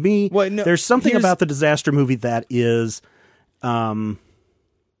 to me, there's something about the disaster movie that is.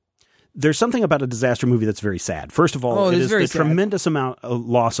 There's something about a disaster movie that's very sad. First of all, it is the tremendous amount of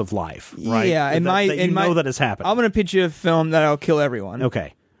loss of life, right? Yeah, that has happened. I'm going to pitch you a film that'll kill everyone.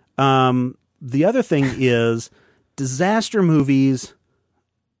 Okay. The other thing is disaster movies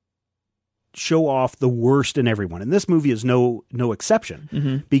show off the worst in everyone, and this movie is no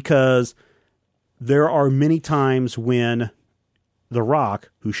exception because there are many times when The Rock,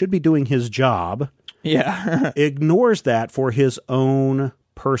 who should be doing his job, ignores that for his own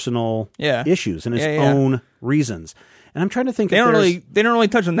personal issues and his own reasons. And I'm trying to think. They don't really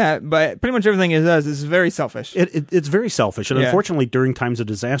touch on that, but pretty much everything it does is very selfish. It's very selfish, and unfortunately, during times of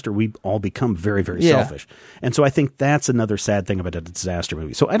disaster, we all become very, very selfish. And so I think that's another sad thing about a disaster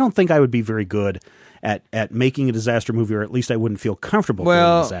movie. So I don't think I would be very good at making a disaster movie, or at least I wouldn't feel comfortable doing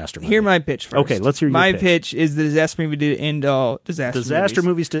a disaster movie. Hear my pitch first. Okay, let's hear your pitch. My pitch is the disaster movie to end all disaster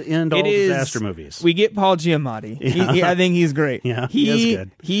movies to end all disaster movies. We get Paul Giamatti. I think he's great. Yeah, he is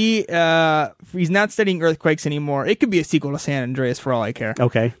good. He's not studying earthquakes anymore. It could be a sequel to San Andreas for all I care.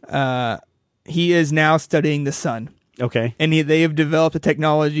 Okay. He is now studying the sun. Okay. And they have developed a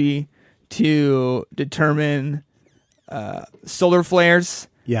technology to determine solar flares.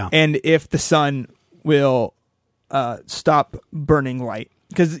 Yeah. And if the sun will stop burning light.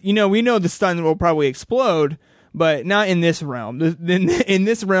 Because, we know the sun will probably explode, but not in this realm. In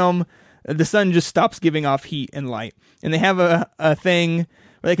this realm, the sun just stops giving off heat and light. And they have a thing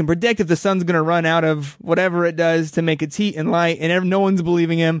where they can predict if the sun's going to run out of whatever it does to make its heat and light, and no one's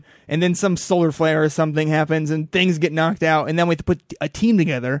believing him, and then some solar flare or something happens, and things get knocked out, and then we have to put a team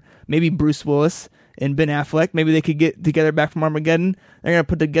together, maybe Bruce Willis and Ben Affleck, maybe they could get together back from Armageddon. They're going to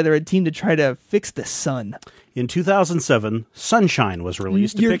put together a team to try to fix the sun. In 2007, Sunshine was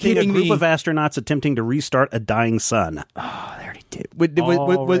released, depicting a group of astronauts attempting to restart a dying sun. Oh, they already did.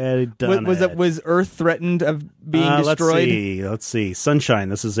 Was Earth threatened of being destroyed? Let's see. Sunshine.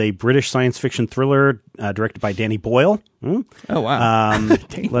 This is a British science fiction thriller directed by Danny Boyle. Oh, wow.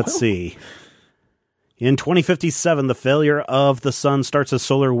 Let's see. In 2057, the failure of the sun starts a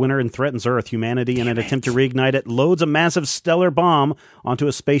solar winter and threatens Earth. Humanity, in an attempt to reignite it, loads a massive stellar bomb onto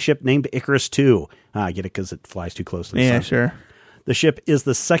a spaceship named Icarus II. I get it because it flies too close to the sun. Yeah, sure. The ship is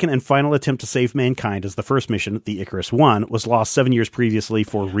the second and final attempt to save mankind, as the first mission, the Icarus I, was lost 7 years previously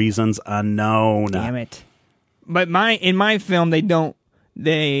for reasons unknown. Damn it. But in my film, they don't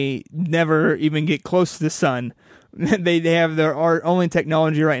they never even get close to the sun. They have their only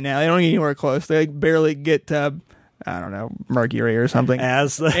technology right now. They don't get anywhere close. They barely get I don't know, Mercury or something.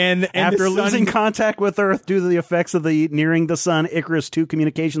 And after losing contact with Earth due to the effects of the nearing the sun, Icarus 2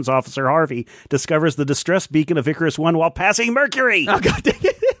 communications officer Harvey discovers the distress beacon of Icarus 1 while passing Mercury. Oh, God dang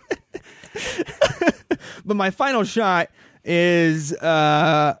it. But my final shot is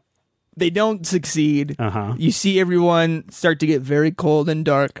they don't succeed. You see everyone start to get very cold and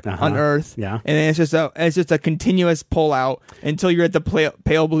dark on Earth. Yeah. And then it's just a continuous pull out until you're at the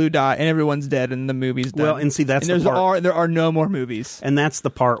pale blue dot and everyone's dead and the movie's done. Well, and see, that's and the part. There are no more movies. And that's the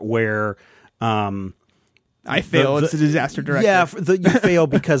part where I fail. It's a disaster director. Yeah, you fail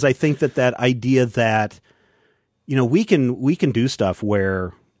because I think that idea that, we can do stuff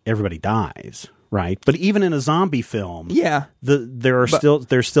where everybody dies. Right, but even in a zombie film, there's still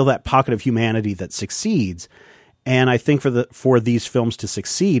that pocket of humanity that succeeds, and I think for these films to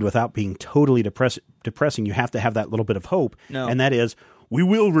succeed without being totally depressing, you have to have that little bit of hope, and that is, we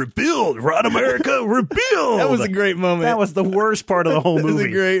will rebuild, right, America, rebuild. That was a great moment. That was the worst part of the whole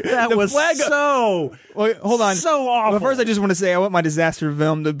movie. That was so. Wait, hold on, so awful. Well, first, I just want to say I want my disaster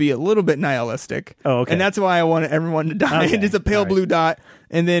film to be a little bit nihilistic. Oh, okay, and that's why I want everyone to die. Okay. It's a pale blue dot.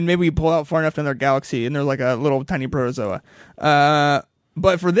 And then maybe we pull out far enough in their galaxy, and they're like a little tiny protozoa.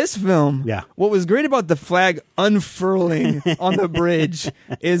 But for this film, what was great about the flag unfurling on the bridge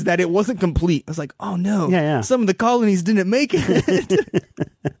is that it wasn't complete. I was like, oh no, some of the colonies didn't make it.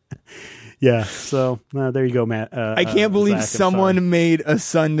 So there you go, Matt. I can't believe Zach, someone made a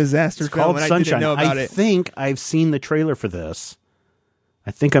sun disaster film, called and Sunshine. I didn't know about it. I think I've seen the trailer for this.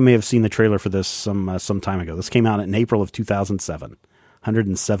 I think I may have seen the trailer for this some time ago. This came out in April of 2007.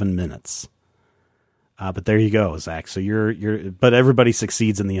 107 minutes. But there you go, Zach. So but everybody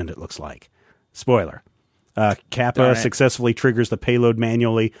succeeds in the end, it looks like. Spoiler. Kappa successfully triggers the payload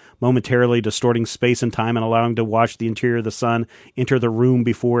manually, momentarily distorting space and time and allowing to watch the interior of the sun enter the room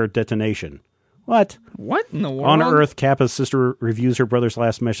before detonation. What? What in the world? On Earth, Kappa's sister reviews her brother's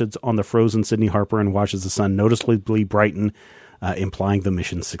last message on the frozen Sydney Harper and watches the sun noticeably brighten, implying the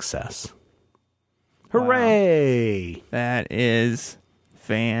mission's success. Hooray! Wow. That is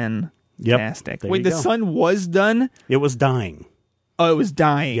fantastic. Yep. Wait, the sun was done? It was dying. Oh, it was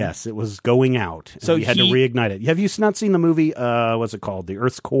dying. Yes, it was going out. So we had to reignite it. Have you not seen the movie, what's it called? The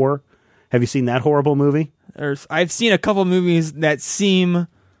Earth's Core? Have you seen that horrible movie? I've seen a couple movies that seem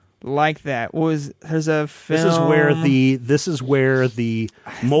like that. There's a film. This is where the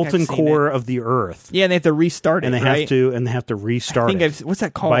molten core of the Earth. Yeah, and they have to restart it. And they have to restart it. What's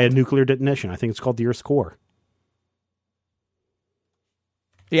that called? By a nuclear detonation. I think it's called the Earth's Core.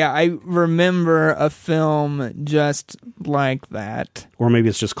 Yeah, I remember a film just like that. Or maybe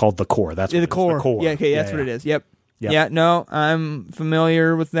it's just called The Core. That's what the core. The Core. Yeah, okay, that's what it is. Yep. Yeah, no, I'm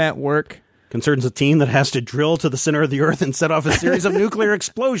familiar with that work. Concerns a team that has to drill to the center of the Earth and set off a series of nuclear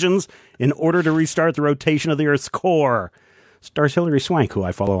explosions in order to restart the rotation of the Earth's core. Stars Hilary Swank, who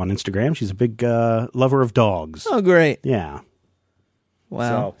I follow on Instagram. She's a big lover of dogs. Oh, great. Yeah.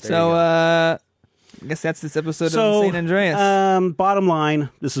 Wow. So I guess that's this episode of San Andreas. Bottom line,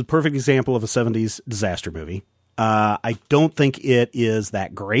 this is a perfect example of a 70s disaster movie. I don't think it is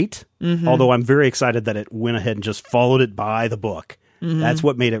that great, although I'm very excited that it went ahead and just followed it by the book. That's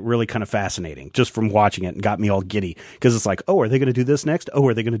what made it really kind of fascinating, just from watching it and got me all giddy. Because it's like, oh, are they going to do this next? Oh,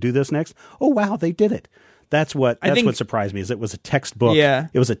 are they going to do this next? Oh, wow, they did it. That's what surprised me, is it was a textbook. Yeah.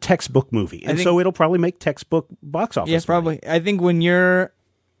 It was a textbook movie. And so it'll probably make textbook box office. Yeah, probably. Money. I think when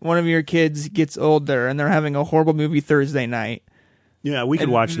one of your kids gets older and they're having a horrible movie Thursday night. Yeah, we could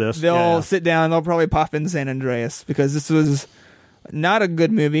watch this. They'll sit down. They'll probably pop in San Andreas because this was not a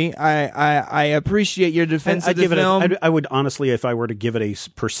good movie. I appreciate your defense of the film. I would honestly, if I were to give it a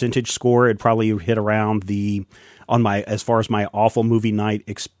percentage score, it'd probably hit around as far as my awful movie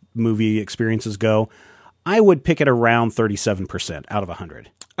night movie experiences go. I would pick it around 37% out of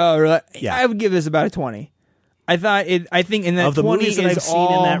 100. Oh, really? Yeah. I would give this about a 20. I think in that of the 20 movies that I've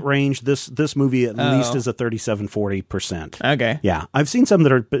seen in that range, this movie at least is a 37-40%. Okay. Yeah, I've seen some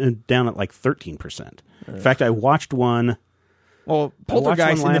that are down at like 13%. In fact, I watched one. Well,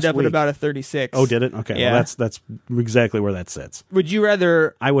 Poltergeist ended up at about a 36. Oh, did it? Okay, yeah. Well, that's exactly where that sits. Would you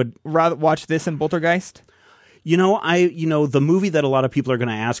rather? I would rather watch this than Poltergeist. The movie that a lot of people are going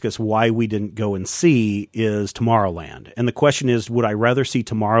to ask us why we didn't go and see is Tomorrowland. And the question is, would I rather see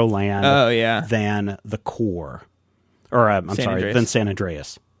Tomorrowland than The Core? Or, than San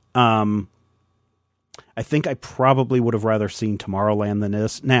Andreas. I think I probably would have rather seen Tomorrowland than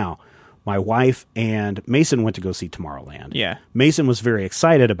this. Now, My wife and Mason went to go see Tomorrowland. Yeah. Mason was very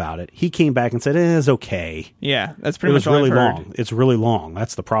excited about it. He came back and said, it's okay. Yeah, that's pretty much all really I've heard. long. It's really long.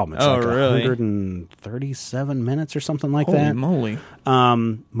 That's the problem. It's like really? 137 minutes or something like Holy that. moly.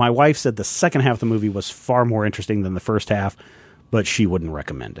 My wife said the second half of the movie was far more interesting than the first half, but she wouldn't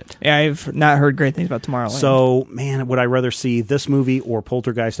recommend it. Yeah, I've not heard great things about Tomorrowland. So, man, would I rather see this movie or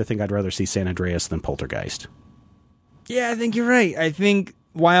Poltergeist? I think I'd rather see San Andreas than Poltergeist. Yeah, I think you're right. I think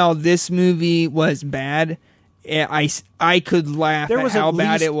while this movie was bad, I could laugh at how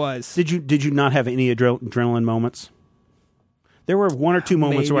bad it was. Did you not have any adrenaline moments? There were one or two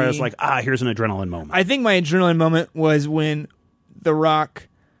moments where I was like, here's an adrenaline moment. I think my adrenaline moment was when The Rock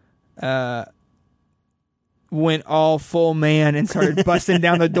went all full man and started busting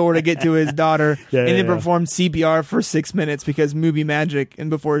down the door to get to his daughter, then performed CPR for 6 minutes because movie magic.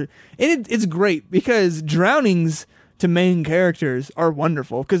 It's great because drownings to main characters are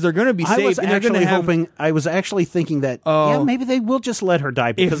wonderful because they're going to be safe. I was actually thinking that maybe they will just let her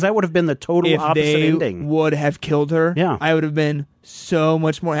die because that would have been the total opposite ending. If they would have killed her, I would have been so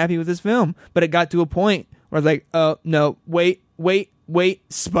much more happy with this film. But it got to a point where I was like, oh no, wait,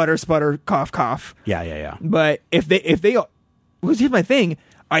 sputter, sputter, cough, cough. Yeah. But if they, here's my thing.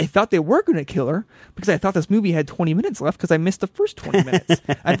 I thought they were going to kill her because I thought this movie had 20 minutes left because I missed the first 20 minutes.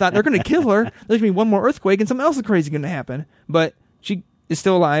 I thought they're going to kill her. There's going to be one more earthquake and something else crazy going to happen. But she is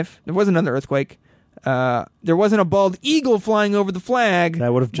still alive. There was another earthquake. There wasn't a bald eagle flying over the flag,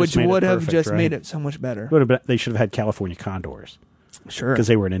 that would have just made it so much better. They should have had California condors. Sure. Because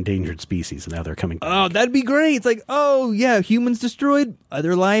they were an endangered species and now they're coming back. Oh, that'd be great. It's like, humans destroyed,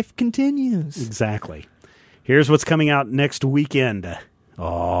 other life continues. Exactly. Here's what's coming out next weekend.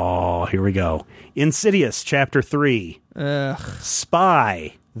 Oh, here we go. Insidious, Chapter 3.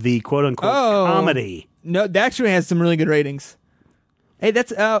 Spy, the quote-unquote comedy. No, that actually has some really good ratings. Hey,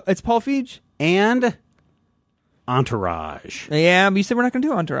 it's Paul Feig. And Entourage. Yeah, but you said we're not going to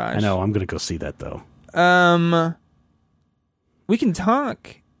do Entourage. I know, I'm going to go see that, though. We can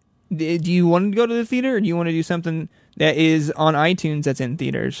talk. Do you want to go to the theater, or do you want to do something that is on iTunes that's in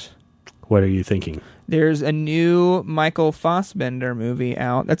theaters? What are you thinking? There's a new Michael Fassbender movie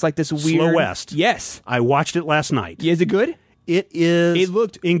out. That's like this weird... Slow West. Yes. I watched it last night. Yeah, is it good? It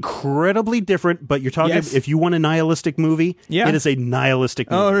looked incredibly different, but you're talking, if you want a nihilistic movie, it is a nihilistic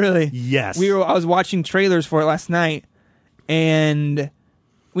movie. Oh, really? Yes. I was watching trailers for it last night, and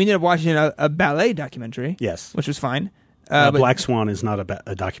we ended up watching a ballet documentary. Yes. Which was fine. Black Swan is not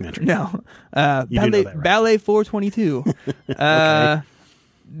a documentary. No. You do know that, right? Ballet 422. Okay.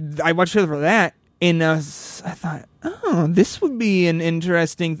 I watched trailer for that, and I thought, this would be an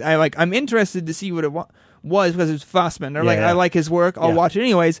interesting... I'm interested to see what it was because it's Fassbender. I like his work. I'll watch it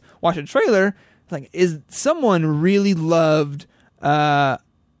anyways. Watch a trailer. Is someone really loved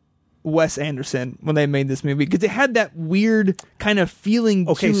Wes Anderson when they made this movie? Because it had that weird kind of feeling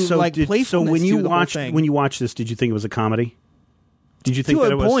playfulness. So when you watched this, did you think it was a comedy? Did you think to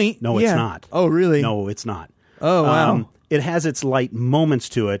that a it was? Point, No, it's not. Oh, really? No, it's not. Oh, wow. It has its light moments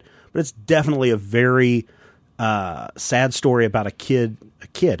to it, but it's definitely a very sad story about a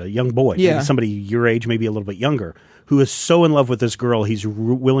young boy, maybe somebody your age, maybe a little bit younger, who is so in love with this girl, he's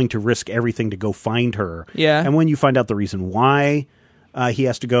willing to risk everything to go find her. Yeah. And when you find out the reason why he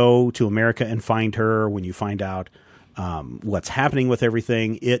has to go to America and find her, when you find out what's happening with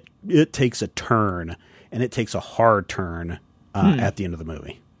everything, it takes a turn, and it takes a hard turn at the end of the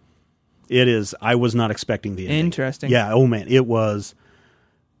movie. It is. I was not expecting the ending. Interesting. Yeah. Oh man, it was.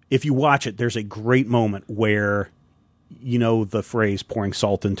 If you watch it, there's a great moment where, you know, the phrase "pouring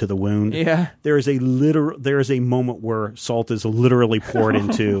salt into the wound." Yeah. There is a moment where salt is literally poured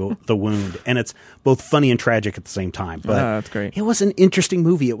into the wound, and it's both funny and tragic at the same time. But that's great. It was an interesting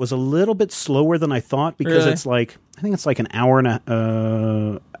movie. It was a little bit slower than I thought because Really? it's like, I think it's like an hour and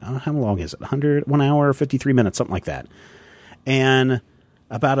how long is it? 1 hour, 53 minutes, something like that. And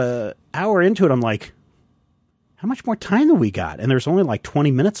about an hour into it, I'm like, how much more time do we got? And there's only like 20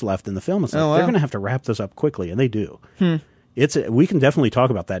 minutes left in the film. It's like, they're going to have to wrap this up quickly, and they do. We can definitely talk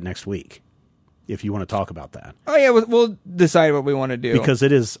about that next week if you want to talk about that. Oh, yeah, we'll decide what we want to do. Because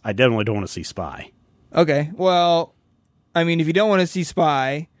it is, I definitely don't want to see Spy. Okay, well, I mean, if you don't want to see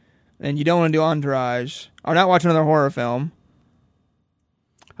Spy, and you don't want to do Entourage, or not watch another horror film...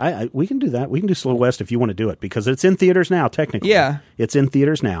 we can do that. We can do Slow West if you want to do it, because it's in theaters now, technically. Yeah. It's in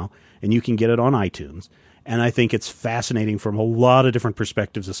theaters now, and you can get it on iTunes. And I think it's fascinating from a lot of different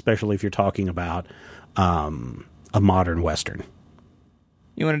perspectives, especially if you're talking about a modern Western.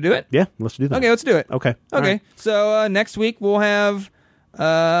 You want to do it? Yeah, let's do that. Okay, let's do it. Okay. Okay, Right. so next week we'll have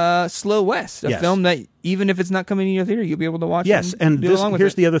Slow West, a film that even if it's not coming in your theater, you'll be able to watch. Yes, and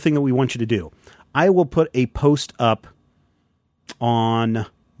here's the other thing that we want you to do. I will put a post up on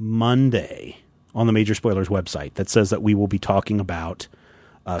Monday on the Major Spoilers website that says that we will be talking about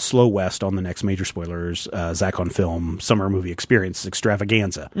Slow West on the next Major Spoilers Zach on Film Summer Movie Experience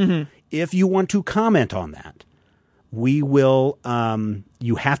Extravaganza. Mm-hmm. If you want to comment on that, we will.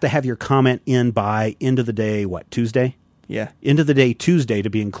 You have to have your comment in by end of the day. Tuesday? Yeah, end of the day Tuesday to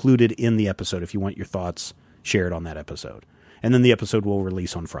be included in the episode. If you want your thoughts shared on that episode, and then the episode will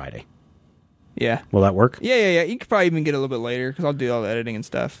release on Friday. Yeah, will that work? Yeah. You could probably even get a little bit later because I'll do all the editing and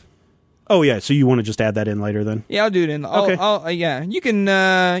stuff. Oh yeah, so you want to just add that in later then? Yeah, I'll do it in. Okay. Yeah, you can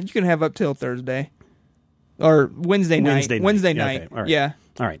have up till Thursday or Wednesday night. Wednesday night. Okay. All right. Yeah.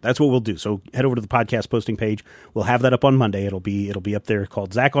 All right, that's what we'll do. So head over to the podcast posting page. We'll have that up on Monday. It'll be up there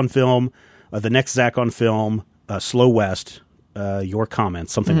called Zach on Film, the next Zach on Film, Slow West, your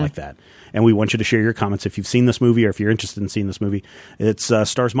comments, something like that. And we want you to share your comments if you've seen this movie or if you're interested in seeing this movie. It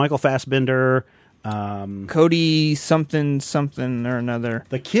stars Michael Fassbender. Cody something or another.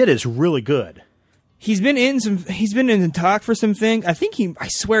 The kid is really good. He's been in the talk for some thing. I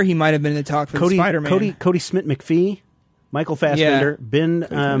swear he might have been in the talk for Spider-Man. Cody Smith-McPhee, Michael Fassbender, Ben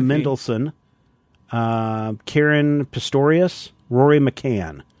Mendelsohn, Karen Pistorius, Rory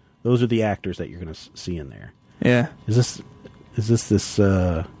McCann. Those are the actors that you're going to see in there. Yeah. Is this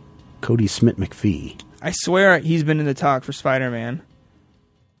Cody Smith-McPhee? I swear he's been in the talk for Spider-Man.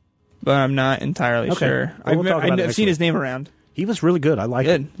 But I'm not entirely sure. Well, I've seen his name around. He was really good. I like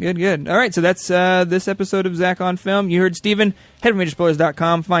it. Good. All right, so that's this episode of Zach on Film. You heard Steven. Head to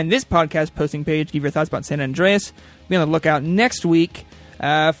MajorSpoilers.com. Find this podcast posting page. Give your thoughts about San Andreas. Be on the lookout next week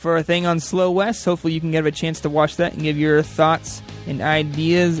for a thing on Slow West. Hopefully you can get a chance to watch that and give your thoughts and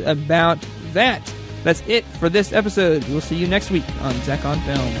ideas about that. That's it for this episode. We'll see you next week on Zach on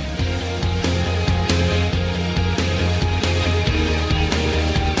Film.